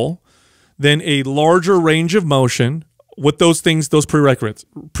control, then a larger range of motion with those things, those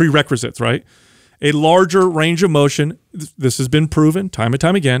prerequisites, right? A larger range of motion. This has been proven time and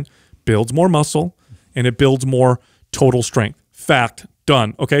time again. Builds more muscle, and it builds more total strength. Fact.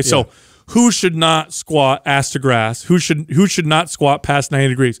 Done. Okay, so who should not squat ass to grass? Who should not squat past 90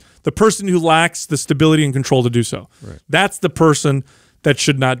 degrees? The person who lacks the stability and control to do so. Right. That's the person that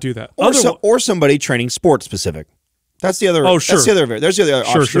should not do that. Or somebody training sport specific. That's the other. Oh, sure. That's the other. There's the other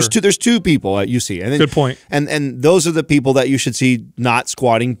option. Sure. There's two people that you see. And then, good point. And those are the people that you should see not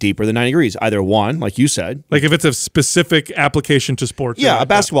squatting deeper than 90 degrees. Either one, like you said, like if it's a specific application to sports. Yeah, a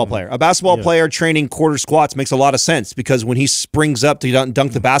basketball player. A basketball player training quarter squats makes a lot of sense because when he springs up to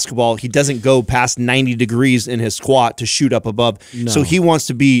dunk the basketball, he doesn't go past 90 degrees in his squat to shoot up above. No. So he wants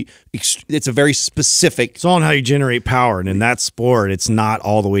to be. It's a very specific. It's on how you generate power, and in that sport, it's not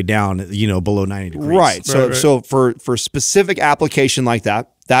all the way down, below 90 degrees. Right. So for specific application like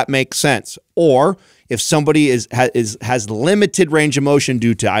that makes sense. Or if somebody has limited range of motion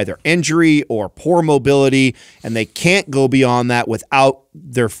due to either injury or poor mobility, and they can't go beyond that without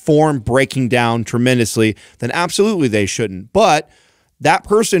their form breaking down tremendously, then absolutely they shouldn't. But that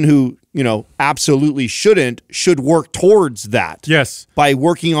person who absolutely should work towards that. Yes, by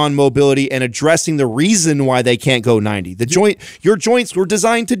working on mobility and addressing the reason why they can't go 90. Your joints were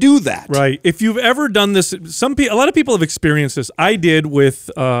designed to do that. Right. If you've ever done this, a lot of people have experienced this. I did with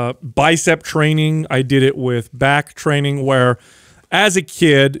bicep training. I did it with back training. Where, as a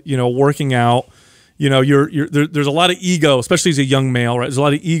kid, working out, there's a lot of ego, especially as a young male. Right. There's a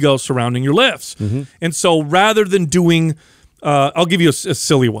lot of ego surrounding your lifts, and so rather than doing I'll give you a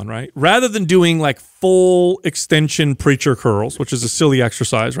silly one, right? Rather than doing like full extension preacher curls, which is a silly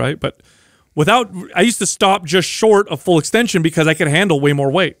exercise, right? But I used to stop just short of full extension because I could handle way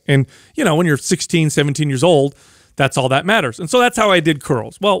more weight. And, when you're 16, 17 years old, that's all that matters. And so that's how I did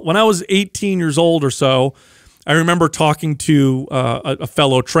curls. Well, when I was 18 years old or so, I remember talking to a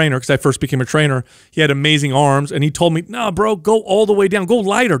fellow trainer because I first became a trainer. He had amazing arms, and he told me, "No, bro, go all the way down. Go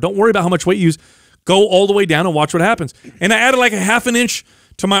lighter. Don't worry about how much weight you use. Go all the way down and watch what happens." And I added like a half an inch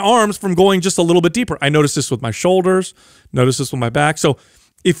to my arms from going just a little bit deeper. I noticed this with my shoulders, noticed this with my back. So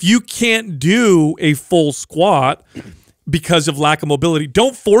if you can't do a full squat because of lack of mobility,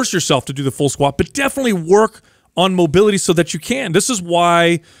 don't force yourself to do the full squat, but definitely work on mobility so that you can. This is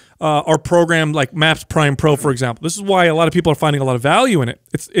why our program like MAPS Prime Pro, for example, this is why a lot of people are finding a lot of value in it.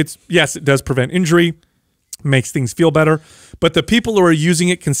 Yes, it does prevent injury, makes things feel better. But the people who are using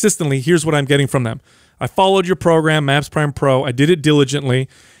it consistently, here's what I'm getting from them. I followed your program, MAPS Prime Pro. I did it diligently.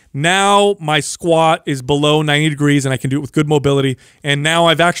 Now my squat is below 90 degrees and I can do it with good mobility. And now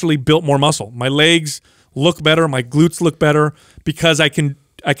I've actually built more muscle. My legs look better. My glutes look better because I can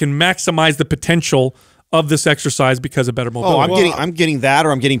maximize the potential of this exercise because of better mobility. I'm getting that,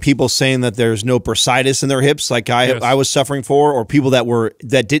 or I'm getting people saying that there's no bursitis in their hips, like I was suffering for, or people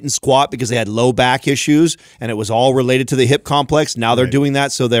that didn't squat because they had low back issues and it was all related to the hip complex. Now they're doing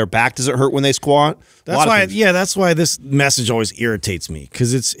that so their back doesn't hurt when they squat. That's why this message always irritates me,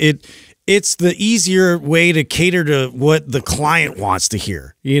 because it's the easier way to cater to what the client wants to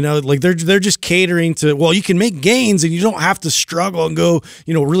hear. Like they're just catering to, well, you can make gains and you don't have to struggle and go,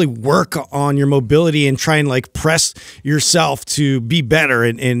 really work on your mobility and try and like press yourself to be better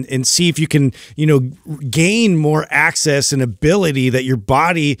and see if you can, gain more access and ability that your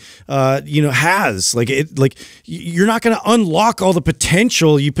body, has. Like you're not going to unlock all the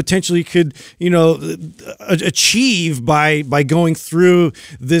potential you potentially could, achieve by going through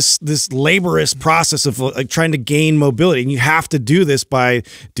this laborious process of like trying to gain mobility. And you have to do this by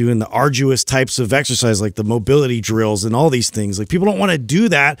doing the arduous types of exercise like the mobility drills and all these things. Like people don't want to do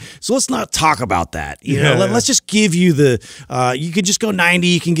that, so let's not talk about that. Let's just give you you could just go 90,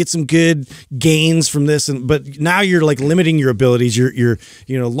 you can get some good gains from this, but now you're like limiting your abilities. You're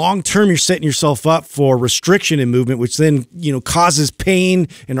long term you're setting yourself up for restriction in movement, which then causes pain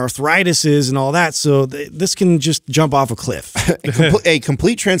and arthritises and all that. So this can just jump off a cliff. A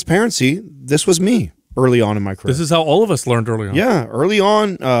complete transparency. This was me early on in my career. This is how all of us learned early on. Yeah, early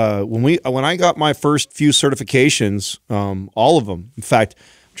on, when I got my first few certifications, all of them. In fact,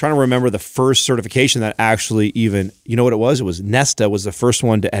 I'm trying to remember the first certification that actually even, you know what it was? It was Nesta was the first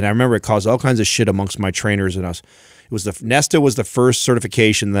one, and I remember it caused all kinds of shit amongst my trainers and us. Nesta was the first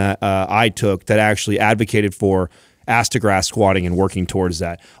certification that I took that actually advocated for ass-to-grass squatting and working towards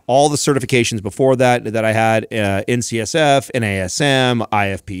that. All the certifications before that I had, NCSF, NASM,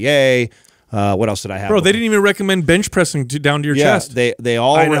 IFPA. What else did I have? Bro, they didn't even recommend bench pressing down to your chest. They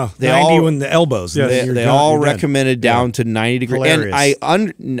all I know. they 90 all in the elbows. Yeah, they all recommended down to 90 degrees. Hilarious.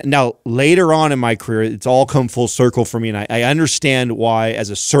 And now later on in my career, it's all come full circle for me, and I understand why, as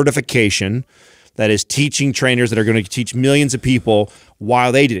a certification that is teaching trainers that are going to teach millions of people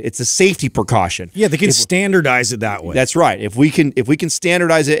while they did it. It's a safety precaution. Yeah, they can standardize it that way. That's right. If we can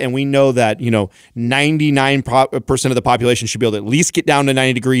standardize it, and we know that 99% of the population should be able to at least get down to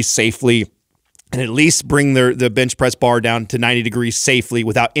 90 degrees safely, and at least bring the bench press bar down to 90 degrees safely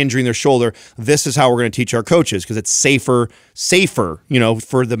without injuring their shoulder. This is how we're going to teach our coaches, because it's safer,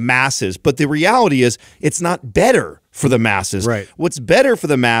 for the masses. But the reality is, it's not better for the masses. Right. What's better for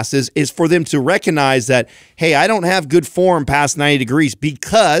the masses is for them to recognize that, hey, I don't have good form past 90 degrees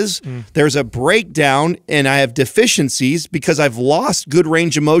because there's a breakdown and I have deficiencies because I've lost good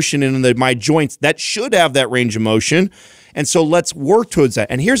range of motion in my joints that should have that range of motion. And so let's work towards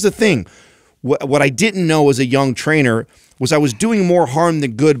that. And here's the thing. What I didn't know as a young trainer was I was doing more harm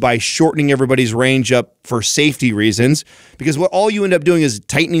than good by shortening everybody's range up for safety reasons, because all you end up doing is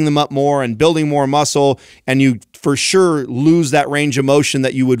tightening them up more and building more muscle, and you for sure lose that range of motion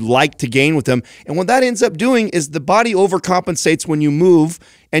that you would like to gain with them. And what that ends up doing is the body overcompensates when you move,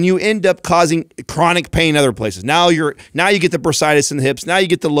 and you end up causing chronic pain other places. Now you get the bursitis in the hips, now you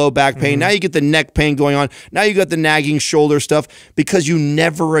get the low back pain, now you get the neck pain going on, now you got the nagging shoulder stuff, because you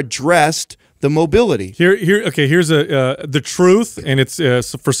never addressed the mobility. Here's the truth, and it's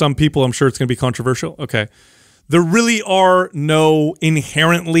for some people, I'm sure it's going to be controversial. Okay, there really are no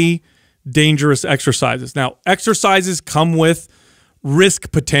inherently dangerous exercises. Now, exercises come with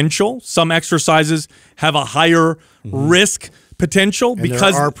risk potential. Some exercises have a higher risk potential and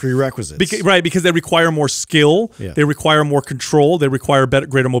because there are prerequisites. Because they require more skill, they require more control, they require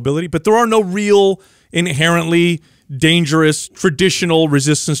greater mobility. But there are no real inherently dangerous traditional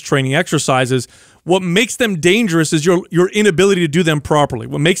resistance training exercises. What makes them dangerous is your inability to do them properly.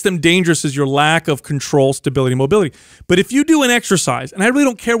 What makes them dangerous is your lack of control, stability, mobility. But if you do an exercise, and I really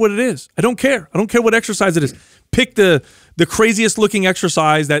don't care what it is, I don't care what exercise it is. Pick the craziest looking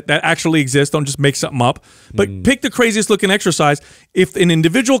exercise that actually exists. Don't just make something up. But pick the craziest looking exercise. If an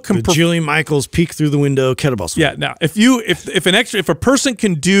individual can, Julian Michaels peek through the window kettlebell swing. Yeah. Now, if a person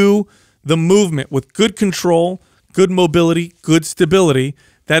can do the movement with good control, good mobility, good stability,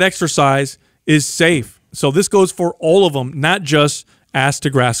 that exercise is safe. So this goes for all of them, not just ass to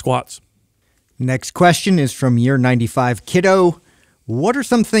grass squats. Next question is from year 95 Kiddo. What are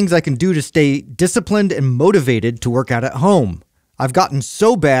some things I can do to stay disciplined and motivated to work out at home? I've gotten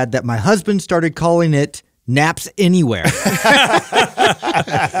so bad that my husband started calling it naps anywhere.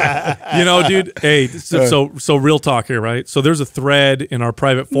 Dude, hey, so real talk here, right? So there's a thread in our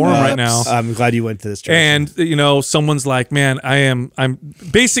private forum right now. I'm glad you went to this. And someone's like, man, I'm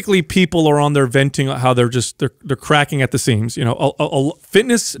basically, people are on there venting how they're cracking at the seams.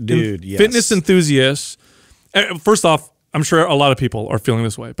 Fitness enthusiasts. First off, I'm sure a lot of people are feeling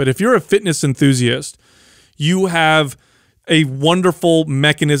this way, but if you're a fitness enthusiast, you have a wonderful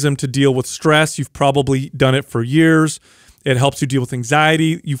mechanism to deal with stress. You've probably done it for years. It helps you deal with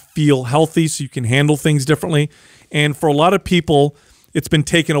anxiety. You feel healthy, so you can handle things differently. And for a lot of people, it's been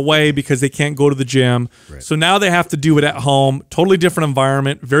taken away because they can't go to the gym. Right. So now they have to do it at home. Totally different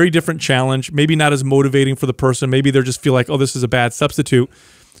environment, very different challenge. Maybe not as motivating for the person. Maybe they just feel like, oh, this is a bad substitute.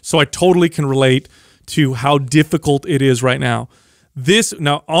 So I totally can relate to how difficult it is right now.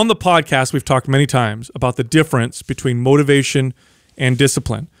 Now, on the podcast, we've talked many times about the difference between motivation and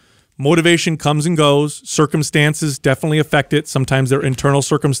discipline. Motivation comes and goes. Circumstances definitely affect it. Sometimes they're internal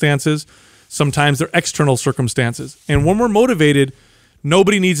circumstances. Sometimes they're external circumstances. And when we're motivated,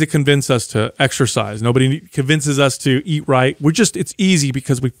 nobody needs to convince us to exercise. Nobody convinces us to eat right. It's easy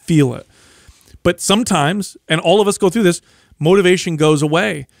because we feel it. But sometimes, and all of us go through this, motivation goes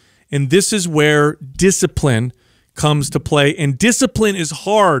away. And this is where discipline comes to play. And discipline is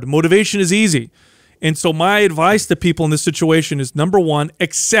hard. Motivation is easy. And so my advice to people in this situation is, number one,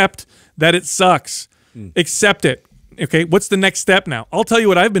 accept that it sucks. Accept it. Okay, what's the next step now? I'll tell you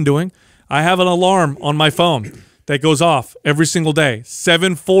what I've been doing. I have an alarm on my phone that goes off every single day,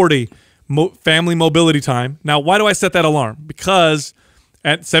 7:40 family mobility time. Now, why do I set that alarm? Because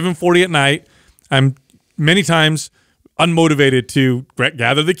at 7:40 at night, I'm many times unmotivated to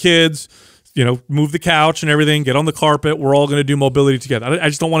gather the kids, move the couch and everything, get on the carpet. We're all going to do mobility together. I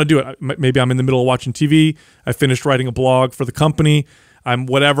just don't want to do it. Maybe I'm in the middle of watching TV. I finished writing a blog for the company. I'm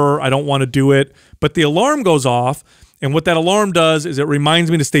whatever. I don't want to do it. But the alarm goes off, and what that alarm does is it reminds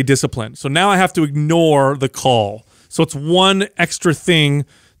me to stay disciplined. So now I have to ignore the call. So it's one extra thing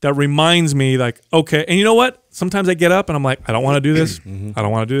that reminds me, like, okay. And you know what? Sometimes I get up and I'm like, I don't want to do this. I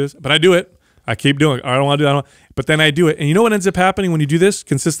don't want to do this, but I do it. I keep doing it. I don't want to do that. But then I do it. And you know what ends up happening when you do this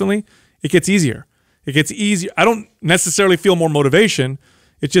consistently? It gets easier. It gets easier. I don't necessarily feel more motivation.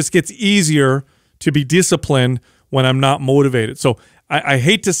 It just gets easier to be disciplined when I'm not motivated. So I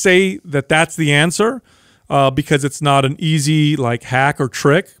hate to say that that's the answer because it's not an easy like hack or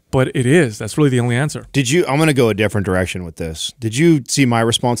trick, but it is. That's really the only answer. I'm going to go a different direction with this. Did you see my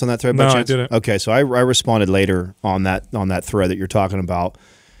response on that thread? No, I didn't. Okay, so I responded later on that thread that you're talking about,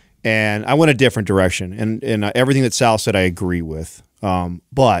 and I went a different direction. And everything that Sal said, I agree with.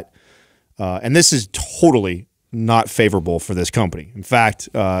 But this is totally not favorable for this company. In fact,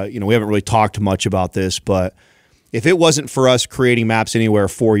 we haven't really talked much about this, but if it wasn't for us creating Maps Anywhere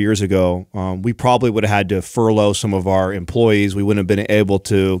 4 years ago, we probably would have had to furlough some of our employees. We wouldn't have been able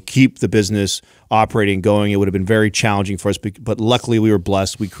to keep the business operating going. It would have been very challenging for us, but luckily we were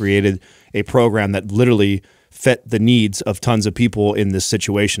blessed. We created a program that literally fit the needs of tons of people in this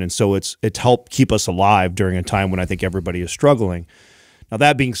situation. And so it's helped keep us alive during a time when I think everybody is struggling. Now,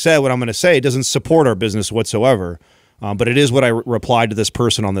 that being said, what I'm going to say doesn't support our business whatsoever, but it is what I replied to this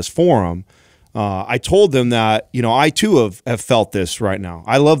person on this forum. I told them that, I too have felt this right now.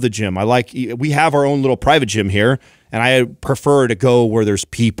 I love the gym. We have our own little private gym here, and I prefer to go where there's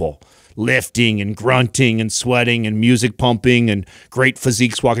people lifting and grunting and sweating and music pumping and great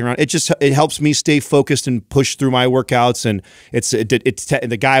physiques walking around. It helps me stay focused and push through my workouts. And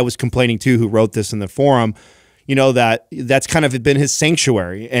the guy was complaining too, who wrote this in the forum, that's kind of been his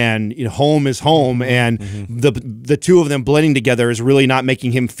sanctuary, and home is home, and the two of them blending together is really not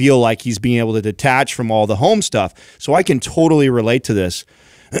making him feel like he's being able to detach from all the home stuff. So I can totally relate to this.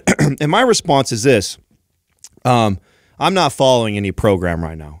 And my response is this. I'm not following any program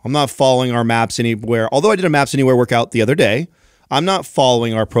right now. I'm not following our Maps Anywhere. Although I did a Maps Anywhere workout the other day, I'm not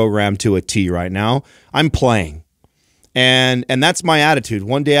following our program to a T right now. I'm playing. And that's my attitude.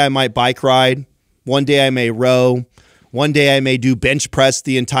 One day I might bike ride. One day I may row. One day I may do bench press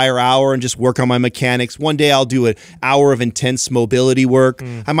the entire hour and just work on my mechanics. One day I'll do an hour of intense mobility work.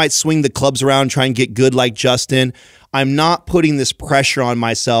 I might swing the clubs around, try and get good like Justin. I'm not putting this pressure on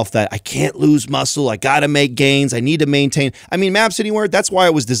myself that I can't lose muscle. I got to make gains. I need to maintain. I mean, Maps Anywhere, that's why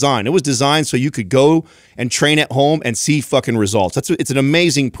it was designed. It was designed so you could go and train at home and see fucking results. It's an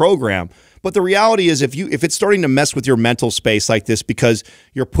amazing program. But the reality is if it's starting to mess with your mental space like this because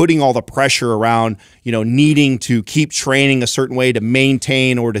you're putting all the pressure around, needing to keep training a certain way to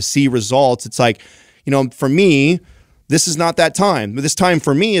maintain or to see results, it's like, for me, this is not that time. This time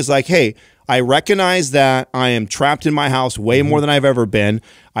for me is like, hey, I recognize that I am trapped in my house way more than I've ever been.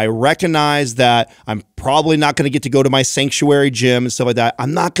 I recognize that I'm probably not going to get to go to my sanctuary gym and stuff like that.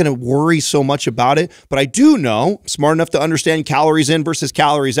 I'm not going to worry so much about it, but I do know, I'm smart enough to understand calories in versus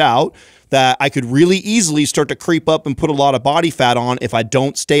calories out, that I could really easily start to creep up and put a lot of body fat on if I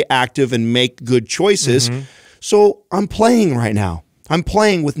don't stay active and make good choices. So I'm playing right now. I'm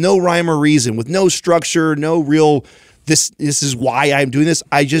playing with no rhyme or reason, with no structure, no real... This is why I'm doing this.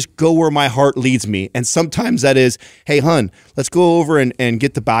 I just go where my heart leads me. And sometimes that is, hey, hun, let's go over and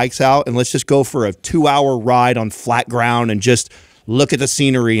get the bikes out and let's just go for a 2-hour ride on flat ground and just look at the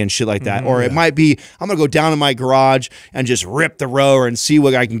scenery and shit like that. Or it might be, I'm going to go down in my garage and just rip the rower and see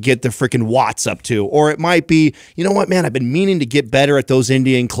what I can get the freaking watts up to. Or it might be, you know what, man, I've been meaning to get better at those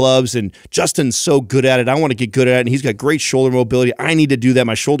Indian clubs and Justin's so good at it. I want to get good at it. And he's got great shoulder mobility. I need to do that.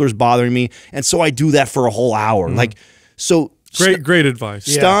 My shoulder's bothering me. And so I do that for a whole hour. So great advice.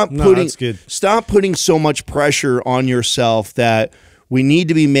 Stop putting so much pressure on yourself that we need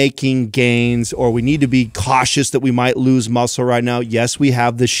to be making gains or we need to be cautious that we might lose muscle right now. Yes, we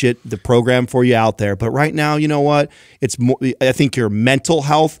have the program for you out there, but right now, you know what? It's more, I think your mental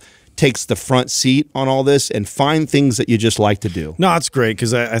health takes the front seat on all this, and find things that you just like to do. No, it's great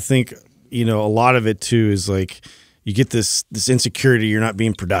because I think a lot of it too is like, you get this insecurity you're not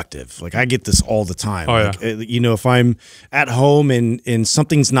being productive. Like I get this all the time. Oh, like, if I'm at home and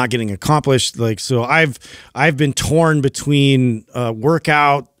something's not getting accomplished, like so I've been torn between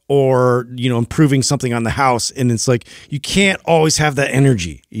workout or improving something on the house, and it's like you can't always have that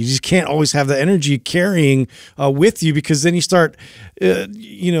energy. You just can't always have that energy carrying with you, because then you start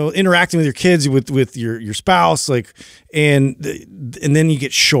interacting with your kids, with your spouse, like and then you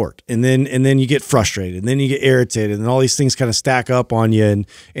get short, and then you get frustrated, and then you get irritated, and all these things kind of stack up on you,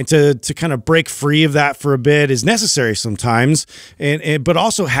 and to kind of break free of that for a bit is necessary sometimes, but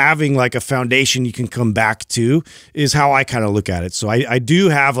also having like a foundation you can come back to is how I kind of look at it. So I do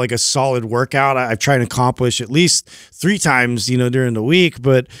have like a solid workout. I try and accomplish at least 3 times, during the week.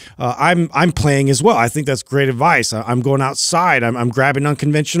 But I'm playing as well. I think that's great advice. I'm going outside. I'm grabbing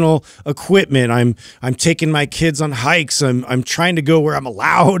unconventional equipment. I'm taking my kids on hikes. I'm trying to go where I'm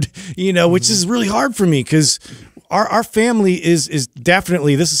allowed, which is really hard for me because our family is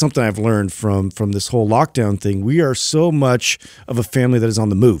definitely, this is something I've learned from this whole lockdown thing. We are so much of a family that is on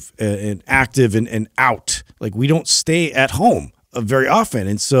the move and active and out. Like, we don't stay at home very often.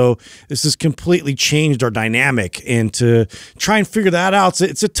 And so this has completely changed our dynamic, and to try and figure that out,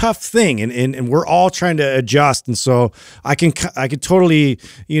 it's a tough thing. And we're all trying to adjust. And so I can totally,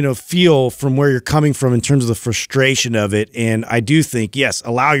 feel from where you're coming from in terms of the frustration of it. And I do think, yes,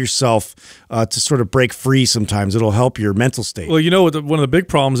 allow yourself to sort of break free sometimes. It'll help your mental state. Well, one of the big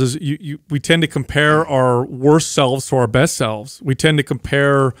problems is we tend to compare our worst selves to our best selves. We tend to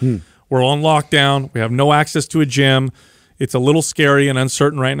compare, we're on lockdown, we have no access to a gym, it's a little scary and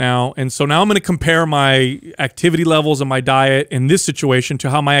uncertain right now. And so now I'm going to compare my activity levels and my diet in this situation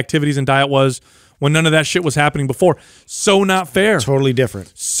to how my activities and diet was when none of that shit was happening before. So not fair. Totally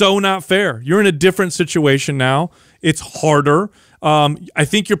different. So not fair. You're in a different situation now. It's harder. I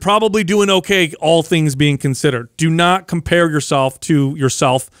think you're probably doing okay, all things being considered. Do not compare yourself to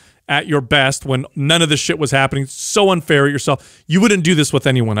yourself at your best when none of this shit was happening. So unfair at yourself. You wouldn't do this with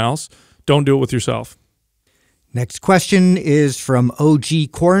anyone else. Don't do it with yourself. Next question is from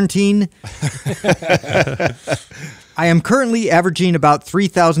OG Quarantine. I am currently averaging about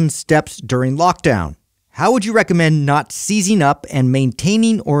 3,000 steps during lockdown. How would you recommend not seizing up and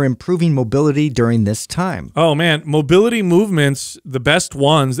maintaining or improving mobility during this time? Oh, man. Mobility movements, the best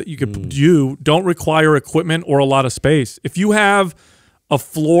ones that you could do, don't require equipment or a lot of space. If you have a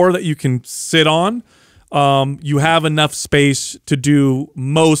floor that you can sit on, you have enough space to do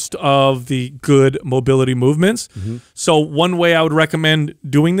most of the good mobility movements. So one way I would recommend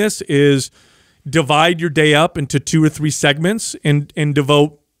doing this is divide your day up into 2 or 3 segments and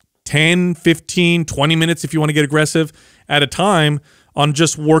devote 10, 15, 20 minutes, if you want to get aggressive, at a time on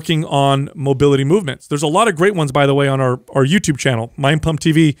just working on mobility movements. There's a lot of great ones, by the way, on our YouTube channel, Mind Pump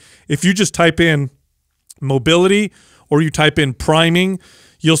TV. If you just type in mobility or you type in priming,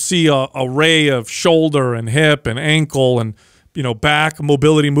 you'll see an array of shoulder and hip and ankle and back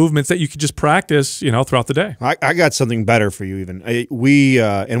mobility movements that you could just practice throughout the day. I got something better for you even.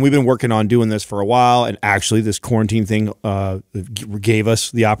 We've been working on doing this for a while, and actually this quarantine thing gave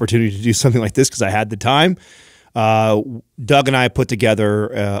us the opportunity to do something like this because I had the time. Doug and I put together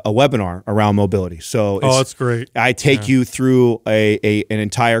a webinar around mobility. So that's great. I take you through an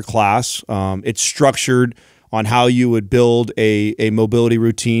entire class. It's structured on how you would build a mobility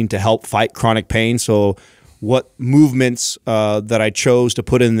routine to help fight chronic pain. So what movements that I chose to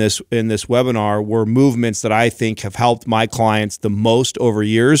put in this webinar were movements that I think have helped my clients the most over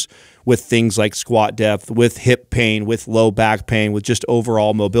years with things like squat depth, with hip pain, with low back pain, with just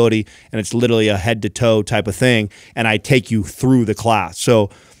overall mobility. And it's literally a head to toe type of thing. And I take you through the class. So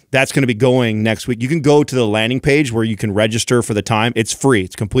that's going to be going next week. You can go to the landing page where you can register for the time. It's free.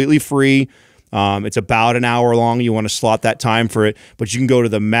 It's completely free. It's about an hour long. You want to slot that time for it, but you can go to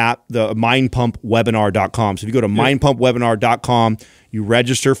the mindpumpwebinar.com. So if you go to mindpumpwebinar.com, you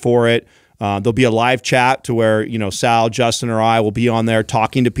register for it. There'll be a live chat to where, Sal, Justin, or I will be on there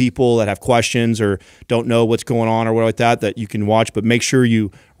talking to people that have questions or don't know what's going on or what like that you can watch. But make sure you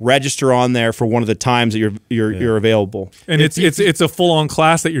register on there for one of the times that you're available. And it's a full on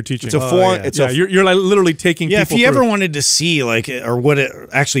class that you're teaching. It's a full. You're like literally taking. Yeah, people if you through. ever wanted to see or what it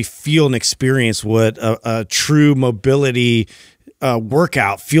actually feel and experience what a true mobility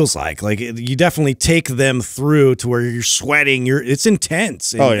workout feels like you definitely take them through to where you're sweating. It's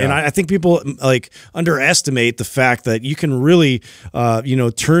intense. And, and I think people underestimate the fact that you can really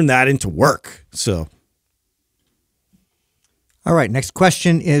turn that into work. So. All right, next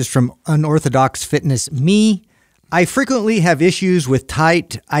question is from Unorthodox Fitness Me. I frequently have issues with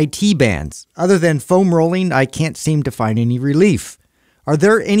tight IT bands. Other than foam rolling, I can't seem to find any relief. Are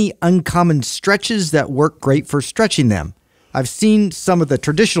there any uncommon stretches that work great for stretching them? I've seen some of the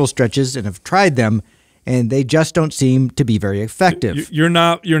traditional stretches and have tried them, and they just don't seem to be very effective. You're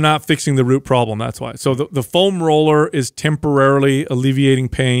not fixing the root problem. That's why. So the foam roller is temporarily alleviating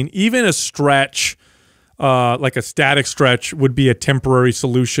pain. Even a stretch, like a static stretch, would be a temporary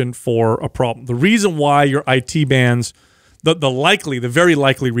solution for a problem. The reason why your IT bands, the very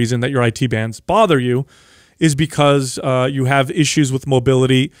likely reason that your IT bands bother you, is because you have issues with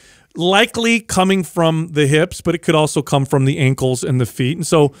mobility. Likely coming from the hips, but it could also come from the ankles and the feet. And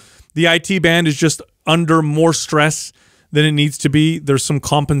so the IT band is just under more stress than it needs to be. There's some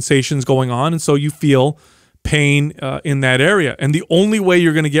compensations going on, and so you feel pain in that area. And the only way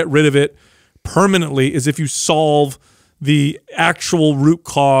you're going to get rid of it permanently is if you solve the actual root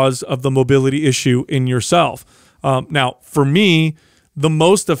cause of the mobility issue in yourself. Now, for me, the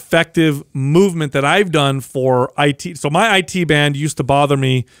most effective movement that I've done for IT, so my IT band used to bother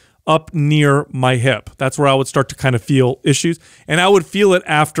me up near my hip. That's where I would start to kind of feel issues. And I would feel it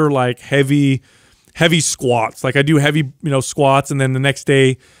after like heavy squats. Like I do heavy, squats, and then the next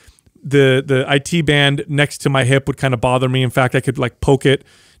day the IT band next to my hip would kind of bother me. In fact, I could like poke it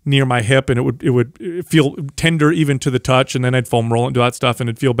near my hip and it would feel tender even to the touch, and then I'd foam roll and do that stuff and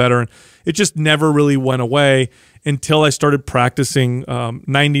it'd feel better. And it just never really went away until I started practicing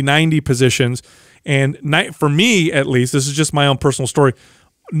 90-90 positions. And for me, at least, this is just my own personal story,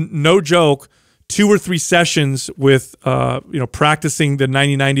 no joke, 2 or 3 sessions with practicing the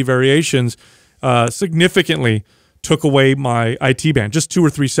 90-90 variations significantly took away my IT band. Just 2 or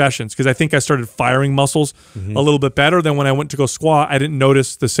 3 sessions, because I think I started firing muscles a little bit better than when I went to go squat. I didn't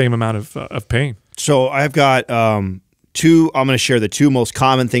notice the same amount of pain. So I've got two. I'm going to share the 2 most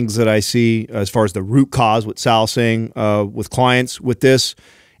common things that I see as far as the root cause, what Sal's saying with clients with this,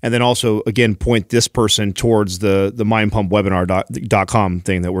 and then also again point this person towards the mindpumpwebinar.com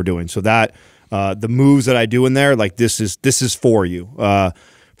thing that we're doing. So that the moves that I do in there, like this is for you.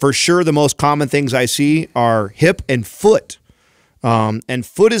 For sure, the most common things I see are hip and foot. And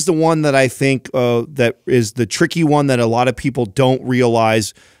foot is the one that I think that is the tricky one that a lot of people don't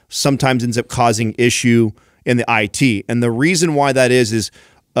realize sometimes ends up causing issue in the IT. And the reason why that is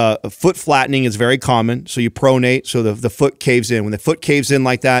foot flattening is very common. So you pronate, so the foot caves in. When the foot caves in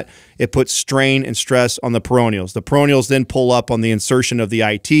like that, it puts strain and stress on the peroneals. The peroneals then pull up on the insertion of the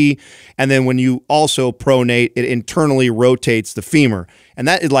IT. And then when you also pronate, it internally rotates the femur. And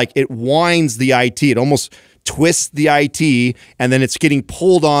that is like, it winds the IT. It almost twists the IT, and then it's getting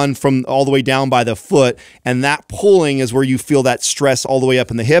pulled on from all the way down by the foot. And that pulling is where you feel that stress all the way up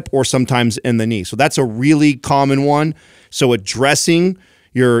in the hip or sometimes in the knee. So that's a really common one. So addressing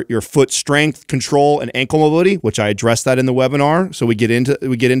your foot strength, control, and ankle mobility, which I addressed that in the webinar. So we get into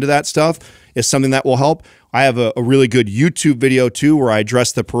that stuff, is something that will help. I have a really good YouTube video too, where I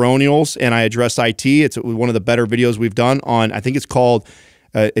address the peroneals and I address IT. It's one of the better videos we've done on, I think it's called,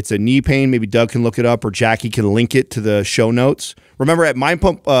 it's a knee pain. Maybe Doug can look it up or Jackie can link it to the show notes. Remember, at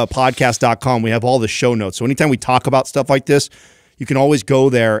mindpumppodcast.com, we have all the show notes. So anytime we talk about stuff like this, you can always go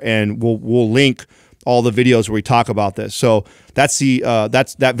there and we'll link all the videos where we talk about this. So that's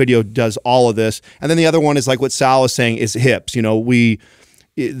that video does all of this. And then the other one is like what Sal is saying, is hips. The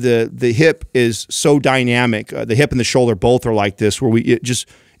hip is so dynamic. The hip and the shoulder both are like this, where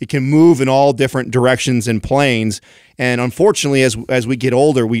it can move in all different directions and planes. And unfortunately, as we get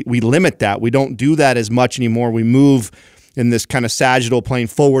older, we limit that. We don't do that as much anymore. We move in this kind of sagittal plane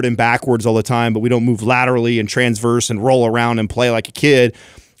forward and backwards all the time, but we don't move laterally and transverse and roll around and play like a kid.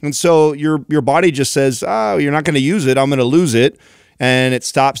 And so your body just says, oh, you're not going to use it, I'm going to lose it. And it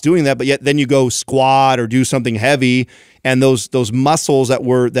stops doing that. But yet then you go squat or do something heavy, and those muscles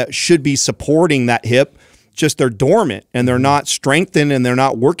that should be supporting that hip, just they're dormant and they're not strengthened and they're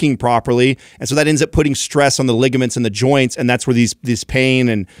not working properly. And so that ends up putting stress on the ligaments and the joints, and that's where this pain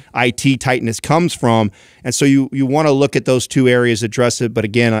and IT tightness comes from. And so you want to look at those 2 areas, address it. But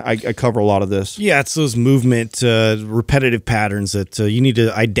again, I cover a lot of this. Yeah, it's those movement, repetitive patterns that you need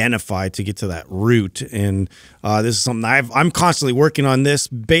to identify to get to that root. And this is something I'm constantly working on this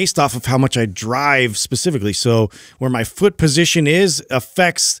based off of how much I drive specifically. So where my foot position is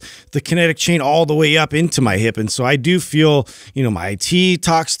affects the kinetic chain all the way up into my hip. And so I do feel, my IT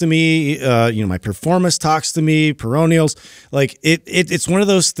talks to me, my performance talks to me, peroneals. Like it's one of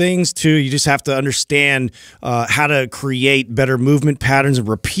those things too. You just have to understand how to create better movement patterns and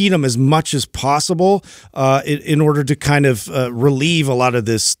repeat them as much as possible in order to kind of relieve a lot of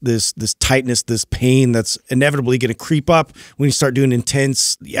this tightness, this pain that's inevitably going to creep up when you start doing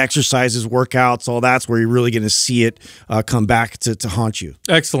intense exercises, workouts, all that's where you're really going to see it come back to haunt you.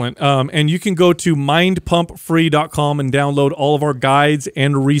 Excellent. And you can go to mindpumpfree.com and download all of our guides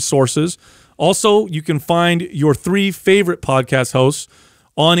and resources. Also, you can find your 3 favorite podcast hosts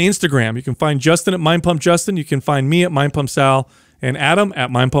on Instagram. You can find Justin at mindpumpjustin. You can find me at mindpumpsal, and Adam at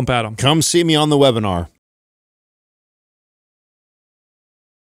mindpumpadam. Come see me on the webinar.